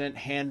president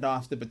hand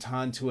off the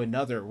baton to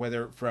another,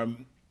 whether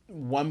from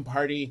one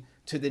party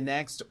to the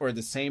next or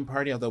the same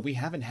party, although we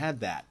haven't had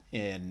that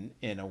in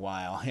a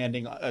while,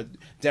 handing a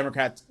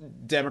Democrat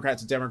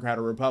to Democrat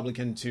or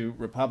Republican to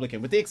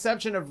Republican, with the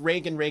exception of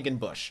Reagan,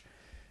 Bush.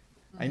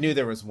 I knew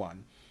there was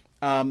one.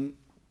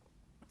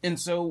 And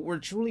so we're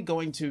truly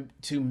going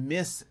to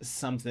miss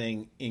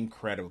something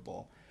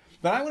incredible.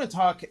 But I want to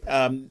talk,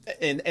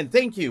 and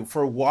thank you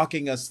for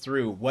walking us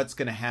through what's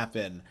going to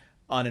happen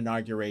on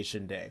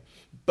Inauguration Day.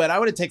 But I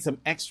want to take some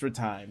extra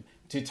time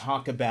to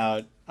talk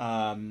about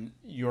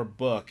your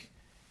book,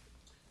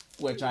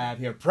 which I have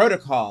here,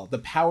 Protocol: The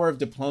Power of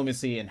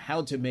Diplomacy and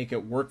How to Make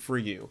It Work for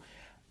You.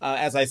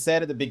 As I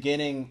said at the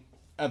beginning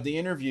of the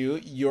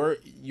interview,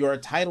 your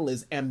title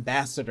is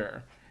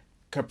Ambassador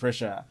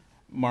Capricia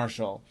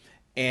Marshall.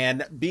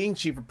 And being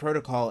chief of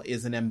protocol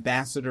is an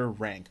ambassador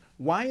rank.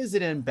 Why is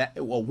it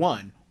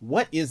one,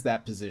 what is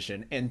that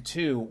position? And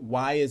two,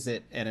 why is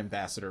it an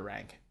ambassador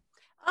rank?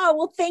 Oh,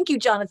 well, thank you,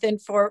 Jonathan,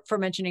 for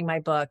mentioning my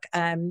book.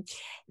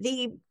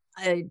 The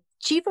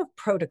chief of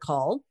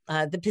protocol,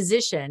 the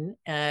position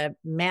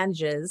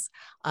manages,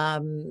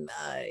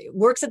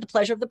 works at the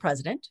pleasure of the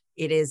president.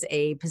 It is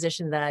a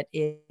position that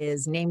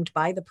is named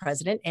by the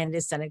president and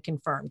is Senate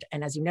confirmed.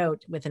 And as you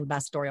note, with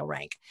ambassadorial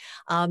rank.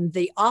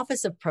 The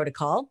Office of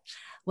Protocol,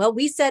 well,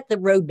 we set the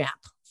roadmap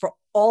for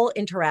all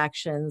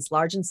interactions,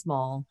 large and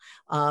small,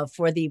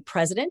 for the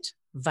president,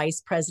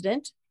 vice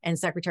president, and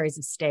secretaries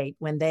of state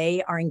when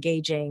they are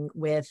engaging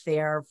with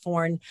their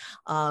foreign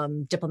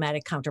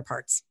diplomatic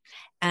counterparts.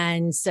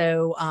 And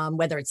so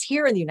whether it's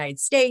here in the United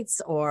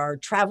States or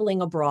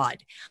traveling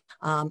abroad,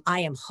 I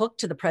am hooked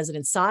to the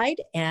president's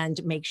side and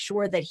make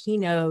sure that he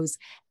knows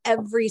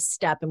every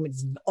step, and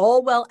it's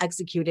all well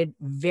executed,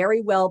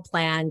 very well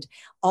planned,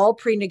 all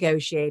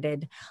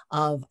pre-negotiated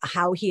of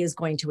how he is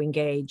going to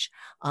engage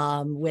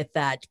with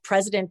that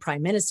president,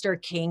 prime minister,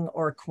 king,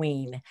 or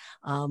queen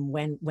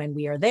when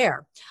we are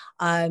there.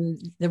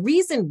 The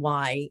reason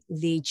why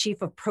the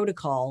chief of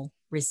protocol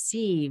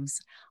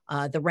receives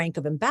the rank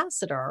of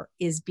ambassador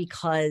is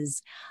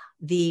because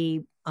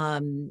we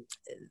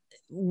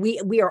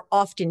are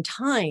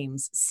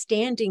oftentimes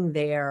standing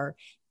there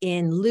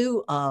in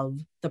lieu of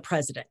the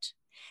president,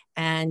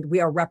 and we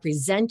are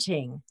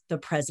representing the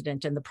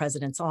president and the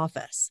president's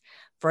office.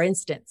 For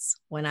instance,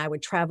 when I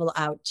would travel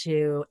out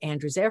to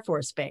Andrews Air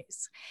Force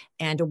Base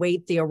and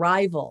await the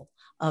arrival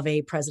of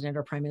a president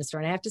or prime minister,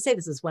 and I have to say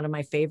this was one of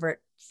my favorite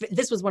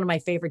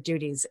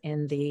duties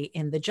in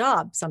the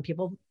job. Some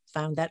people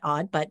found that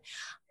odd, but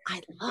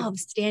I love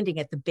standing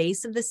at the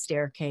base of the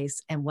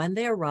staircase, and when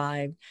they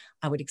arrived,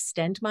 I would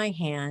extend my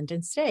hand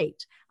and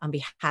state, on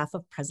behalf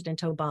of President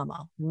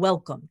Obama,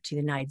 welcome to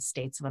the United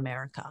States of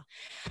America.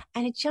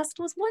 And it just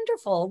was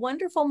wonderful, a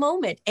wonderful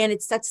moment, and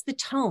it sets the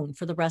tone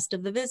for the rest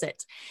of the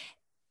visit.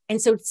 And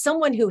so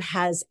someone who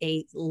has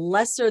a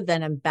lesser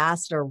than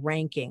ambassador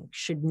ranking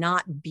should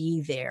not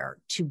be there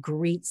to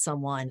greet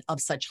someone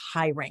of such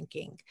high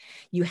ranking.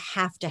 You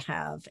have to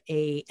have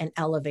an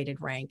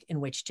elevated rank in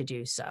which to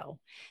do so.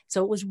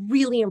 So it was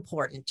really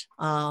important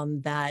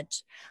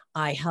that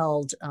I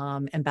held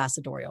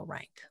ambassadorial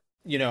rank.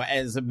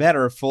 As a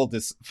matter of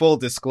full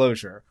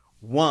disclosure,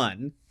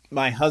 one,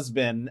 my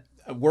husband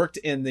worked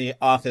in the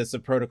office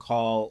of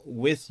protocol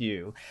with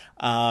you.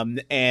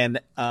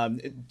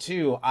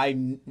 Two,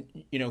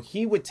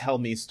 he would tell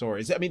me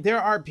stories. I mean,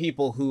 there are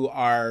people who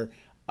are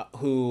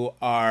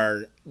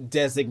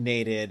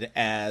designated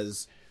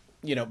as,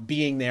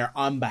 being there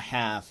on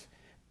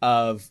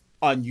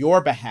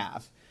your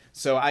behalf.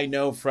 So I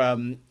know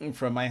from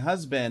my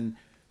husband,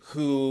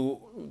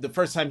 who the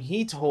first time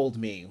he told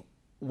me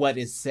what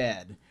is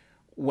said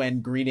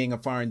when greeting a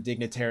foreign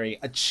dignitary,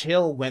 a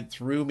chill went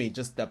through me,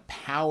 just the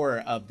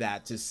power of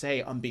that, to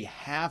say on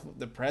behalf of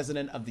the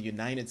President of the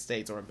United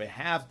States or on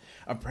behalf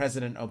of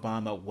President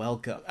Obama,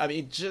 welcome. I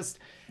mean, just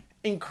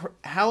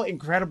how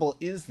incredible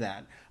is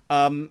that?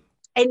 And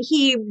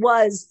he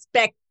was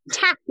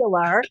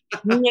spectacular,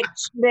 Nick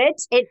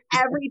Schmidt, in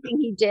everything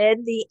he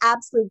did, the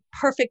absolute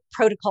perfect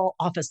protocol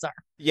officer.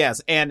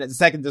 Yes, and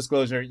second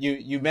disclosure,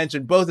 you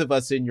mentioned both of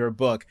us in your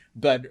book,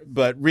 but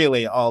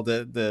really all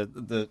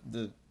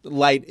the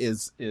light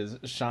is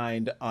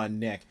shined on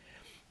Nick.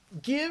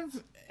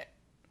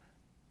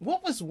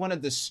 What was one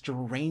of the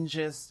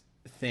strangest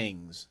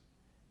things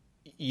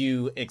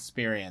you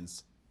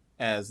experienced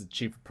as the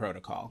chief of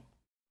protocol?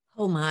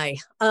 Oh my.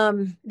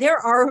 There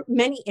are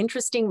many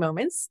interesting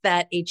moments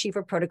that a chief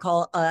of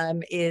protocol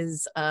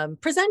is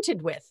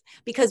presented with,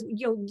 because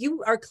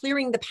you are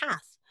clearing the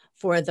path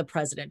for the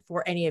president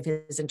for any of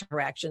his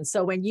interactions.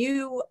 So when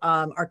you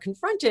are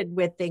confronted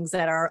with things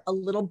that are a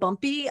little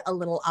bumpy, a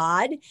little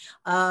odd,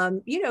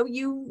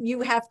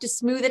 you have to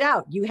smooth it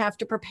out. You have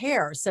to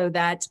prepare so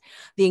that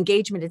the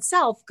engagement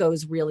itself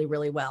goes really,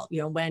 really well.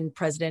 When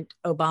President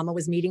Obama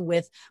was meeting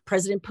with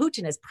President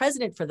Putin as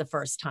president for the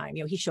first time,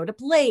 he showed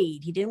up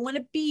late. He didn't want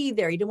to be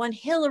there. He didn't want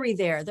Hillary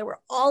there. There were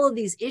all of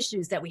these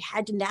issues that we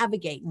had to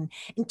navigate and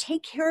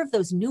take care of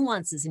those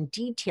nuances and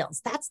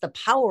details. That's the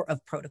power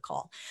of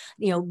protocol.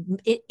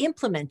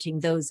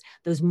 Implementing those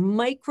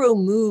micro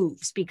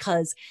moves,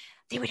 because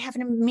they would have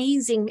an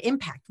amazing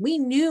impact. We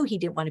knew he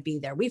didn't want to be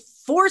there. We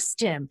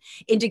forced him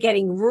into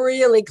getting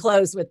really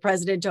close with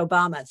President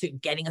Obama through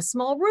getting a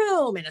small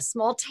room and a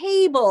small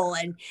table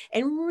and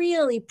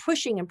really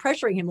pushing and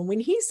pressuring him. And when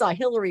he saw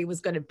Hillary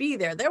was going to be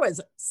there, there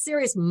was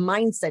serious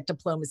mindset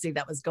diplomacy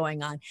that was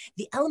going on.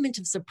 The element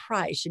of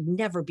surprise should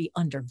never be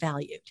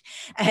undervalued.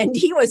 And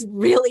he was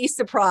really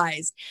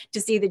surprised to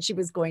see that she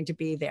was going to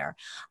be there.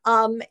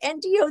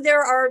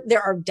 There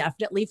are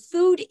definitely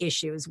food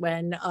issues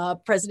when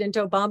President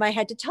Obama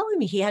had to tell him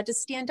he had to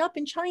stand up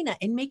in China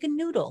and make a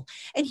noodle.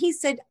 And he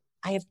said,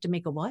 I have to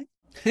make a what?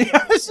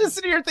 I was just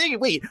sitting here thinking,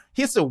 wait,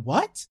 he has to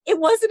what? It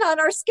wasn't on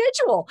our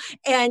schedule.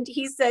 And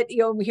he said,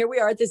 here we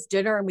are at this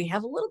dinner and we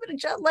have a little bit of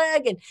jet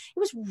lag. And it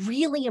was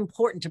really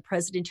important to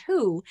President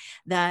Hu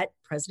that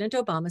President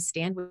Obama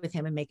stand with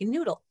him and make a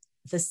noodle.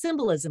 The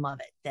symbolism of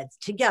it, that's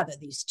together,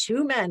 these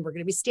two men were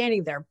going to be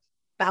standing there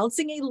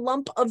bouncing a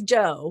lump of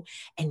dough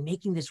and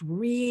making this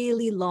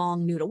really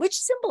long noodle, which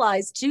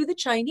symbolized to the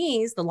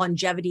Chinese the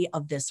longevity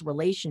of this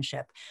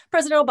relationship.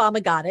 President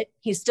Obama got it.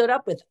 He stood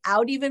up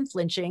without even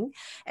flinching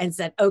and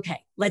said,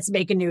 okay, let's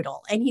make a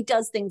noodle. And he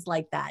does things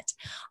like that.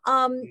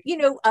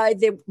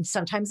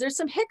 Sometimes there's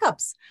some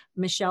hiccups.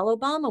 Michelle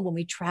Obama, when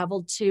we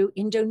traveled to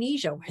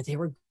Indonesia, where they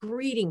were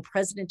greeting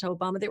President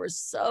Obama, they were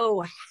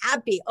so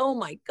happy. Oh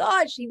my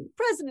gosh,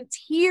 president's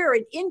here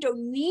in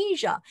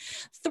Indonesia,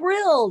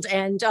 thrilled.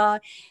 And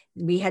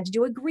we had to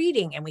do a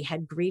greeting, and we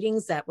had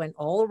greetings that went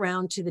all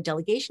around to the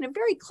delegation in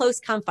very close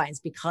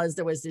confines because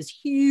there was this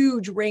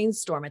huge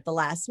rainstorm at the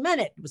last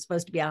minute. It was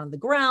supposed to be out on the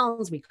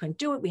grounds. We couldn't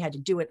do it. We had to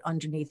do it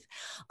underneath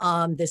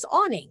this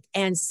awning.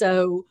 And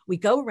so we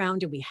go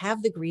around and we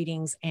have the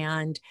greetings,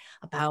 and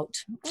about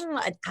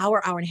an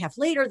hour and a half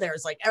later,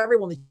 there's like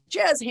everyone with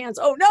jazz hands.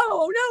 Oh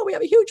no, we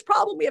have a huge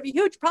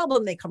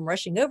problem. They come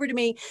rushing over to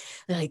me.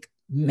 They're like,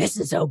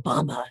 Mrs.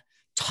 Obama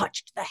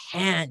touched the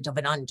hand of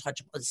an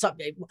untouchable,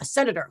 a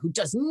senator who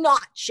does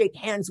not shake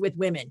hands with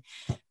women.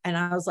 And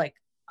I was like,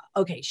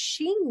 okay,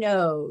 she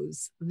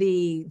knows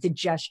the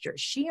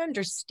gestures. She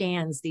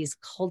understands these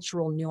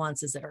cultural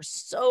nuances that are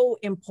so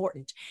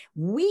important.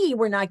 We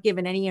were not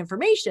given any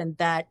information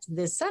that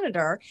this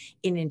senator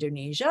in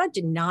Indonesia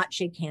did not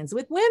shake hands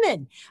with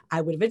women. I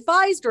would have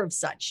advised her of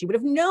such. She would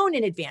have known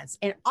in advance.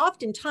 And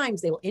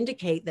oftentimes they will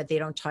indicate that they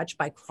don't touch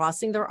by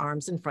crossing their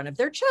arms in front of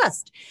their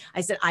chest.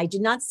 I said, I did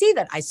not see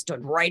that. I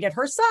stood right at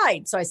her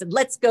side. So I said,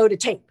 let's go to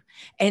tape.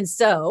 And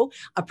so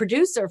a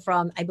producer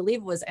from, I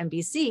believe it was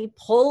NBC,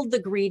 pulled the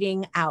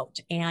greeting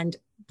out and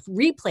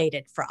replayed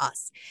it for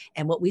us.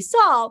 And what we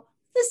saw,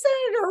 the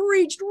senator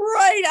reached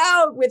right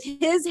out with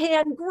his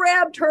hand,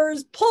 grabbed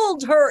hers,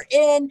 pulled her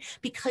in,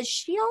 because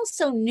she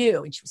also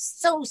knew, and she was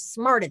so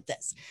smart at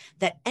this,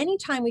 that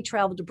anytime we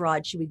traveled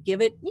abroad, she would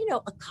give it,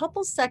 a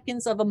couple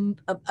seconds of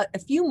a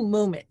few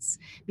moments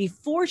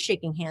before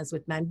shaking hands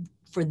with men,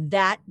 for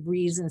that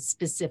reason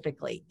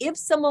specifically. If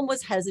someone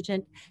was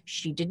hesitant,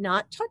 she did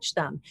not touch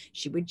them.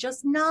 She would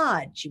just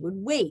nod. She would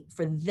wait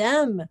for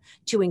them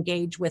to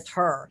engage with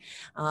her.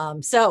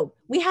 So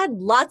we had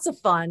lots of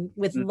fun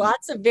with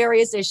lots of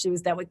various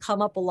issues that would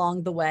come up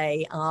along the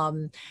way,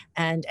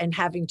 and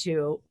having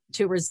to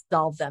to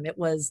resolve them. It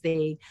was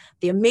the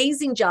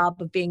amazing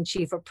job of being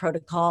chief of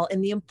protocol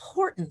and the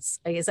importance,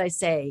 as I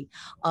say,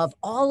 of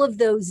all of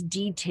those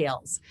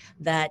details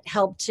that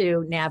help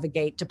to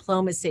navigate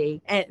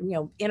diplomacy and,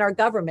 in our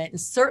government, and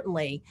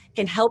certainly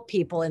can help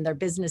people in their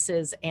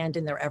businesses and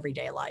in their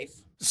everyday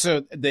life.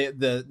 So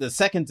the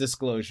second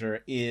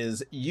disclosure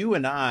is you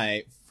and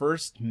I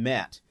first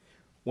met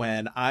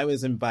when I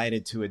was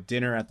invited to a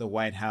dinner at the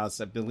White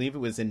House. I believe it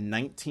was in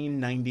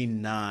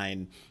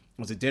 1999. It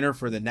was a dinner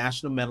for the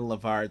National Medal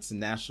of Arts and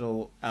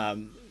National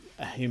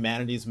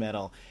Humanities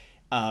Medal,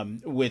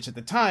 which at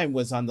the time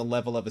was on the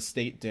level of a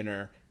state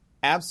dinner.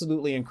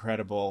 Absolutely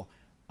incredible.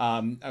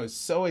 I was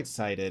so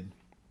excited.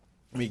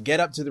 We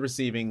get up to the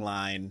receiving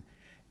line,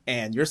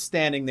 and you're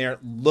standing there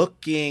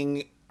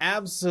looking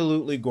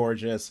absolutely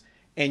gorgeous,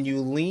 and you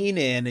lean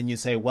in and you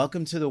say,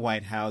 "Welcome to the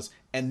White House."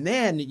 And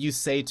then you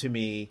say to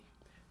me,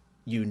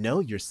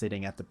 "You're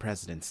sitting at the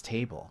president's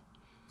table."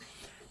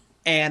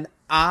 And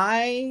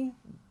I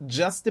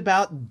just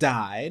about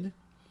died.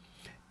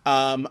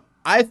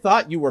 I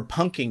thought you were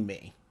punking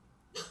me.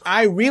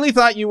 I really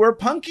thought you were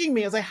punking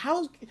me. I was like,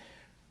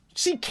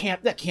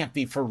 that can't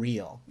be for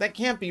real. That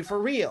can't be for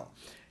real.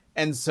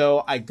 And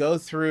so I go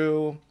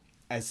through,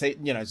 I say,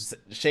 just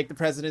shake the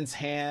president's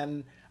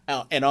hand.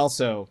 And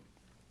also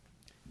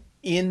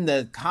in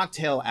the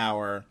cocktail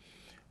hour,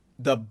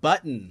 the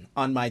button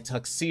on my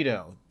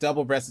tuxedo,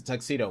 double-breasted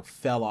tuxedo,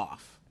 fell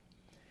off.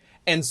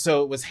 And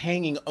so it was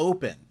hanging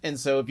open. And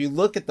so if you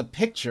look at the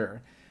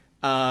picture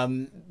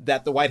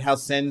that the White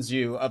House sends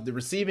you of the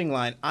receiving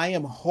line, I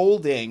am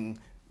holding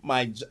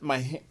my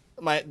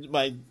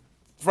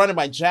front of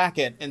my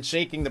jacket and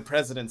shaking the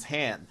president's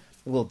hand.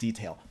 A little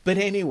detail. But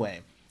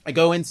anyway, I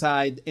go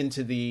inside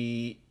into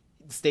the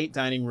state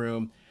dining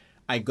room.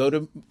 I go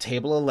to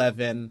table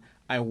 11.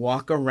 I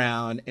walk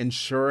around, and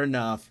sure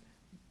enough,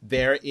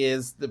 there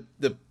is the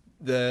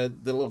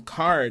little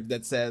card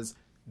that says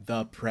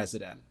 "The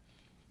President."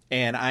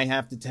 And I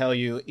have to tell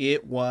you,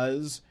 it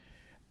was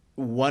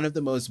one of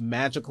the most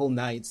magical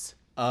nights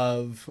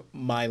of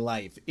my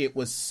life. It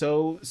was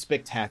so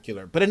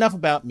spectacular. But enough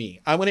about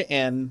me. I want to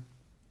end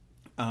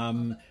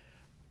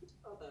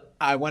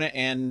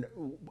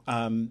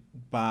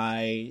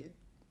by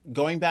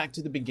going back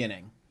to the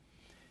beginning.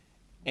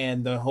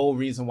 And the whole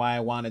reason why I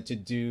wanted to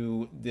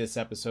do this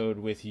episode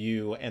with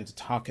you and to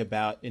talk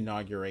about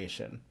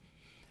inauguration.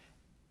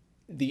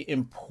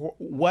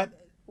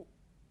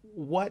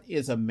 What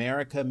is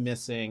America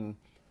missing?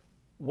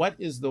 What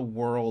is the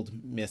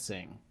world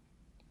missing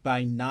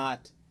by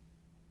not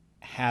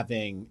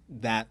having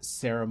that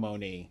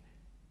ceremony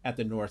at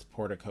the North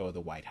Portico of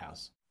the White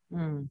House?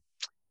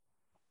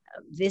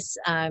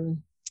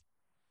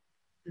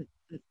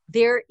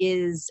 There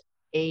is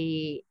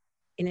an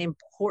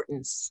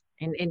importance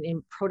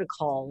in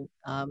protocol.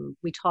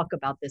 We talk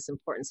about this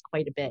importance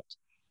quite a bit.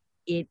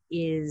 It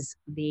is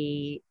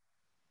the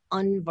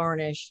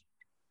unvarnished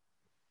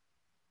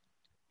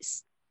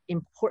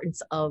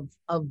importance of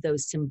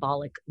those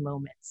symbolic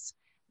moments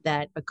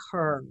that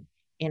occur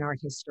in our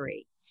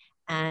history.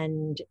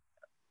 And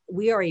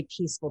we are a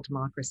peaceful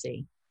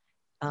democracy.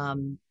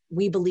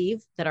 We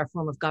believe that our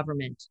form of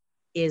government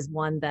is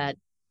one that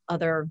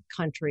other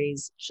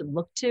countries should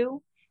look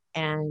to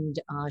and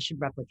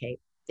should replicate.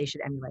 They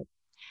should emulate.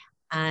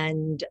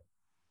 And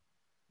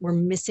we're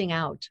missing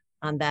out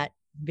on that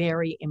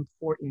very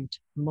important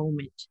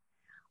moment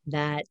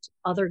that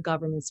other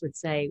governments would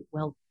say,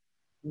 well,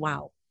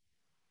 wow,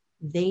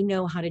 they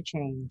know how to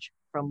change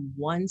from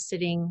one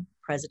sitting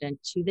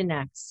president to the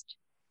next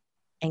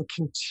and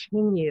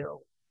continue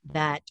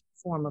that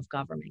form of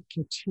government,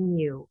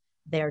 continue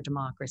their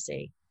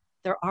democracy.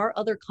 There are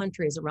other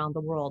countries around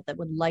the world that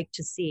would like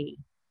to see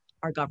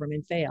our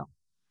government fail,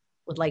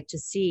 would like to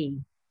see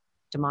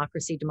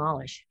democracy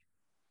demolished.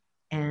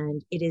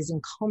 And it is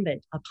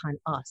incumbent upon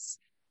us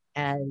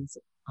as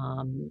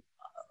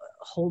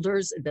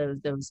holders, the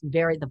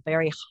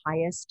very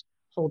highest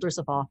holders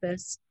of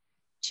office,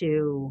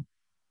 to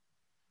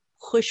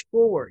push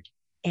forward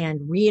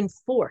and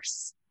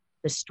reinforce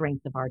the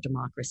strength of our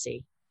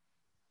democracy.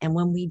 And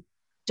when we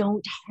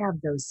don't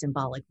have those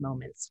symbolic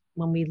moments,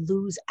 when we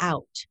lose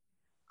out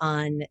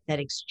on that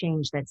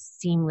exchange, that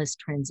seamless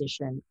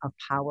transition of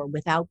power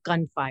without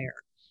gunfire,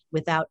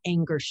 without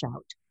anger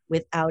shout,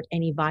 without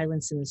any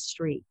violence in the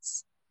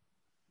streets,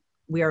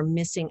 we are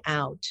missing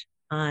out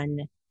on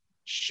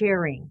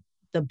sharing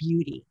the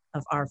beauty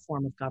of our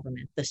form of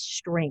government, the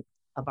strength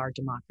of our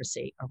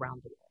democracy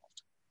around the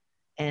world.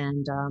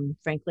 And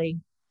frankly,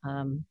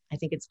 I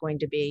think it's going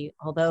to be,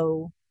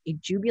 although a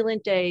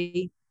jubilant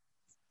day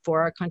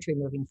for our country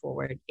moving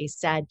forward, a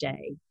sad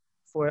day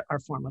for our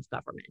form of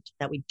government,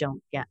 that we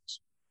don't get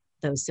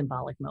those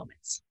symbolic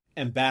moments.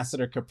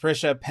 Ambassador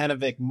Capricia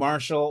Penovic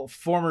Marshall,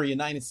 former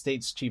United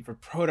States Chief of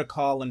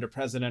Protocol under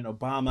President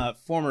Obama,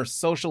 former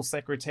Social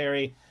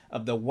Secretary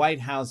of the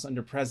White House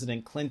under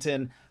President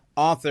Clinton,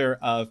 author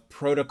of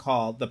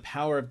Protocol, The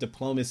Power of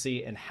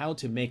Diplomacy and How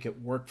to Make It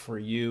Work for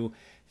You.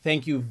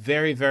 Thank you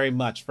very, very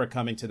much for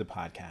coming to the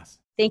podcast.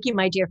 Thank you,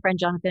 my dear friend,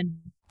 Jonathan.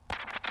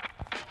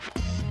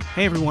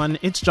 Hey everyone,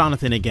 it's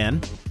Jonathan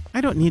again. I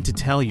don't need to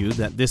tell you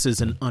that this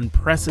is an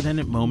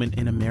unprecedented moment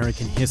in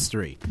American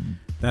history.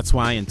 That's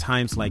why in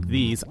times like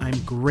these, I'm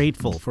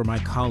grateful for my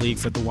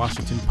colleagues at the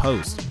Washington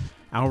Post.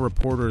 Our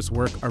reporters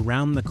work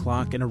around the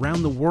clock and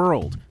around the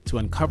world to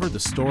uncover the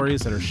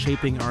stories that are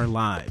shaping our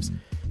lives.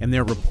 And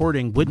their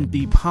reporting wouldn't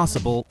be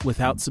possible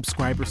without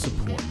subscriber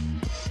support.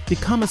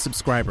 Become a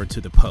subscriber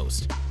to the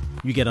Post.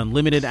 You get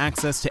unlimited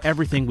access to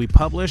everything we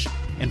publish,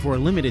 and for a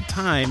limited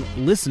time,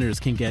 listeners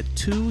can get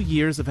 2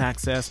 years of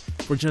access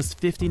for just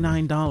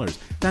 $59.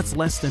 That's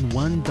less than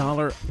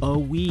 $1 a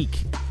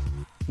week.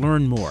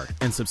 Learn more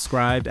and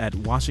subscribe at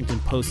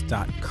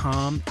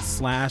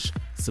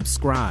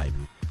WashingtonPost.com/subscribe.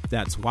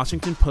 That's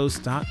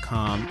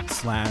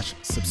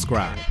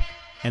WashingtonPost.com/subscribe.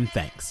 And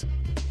thanks.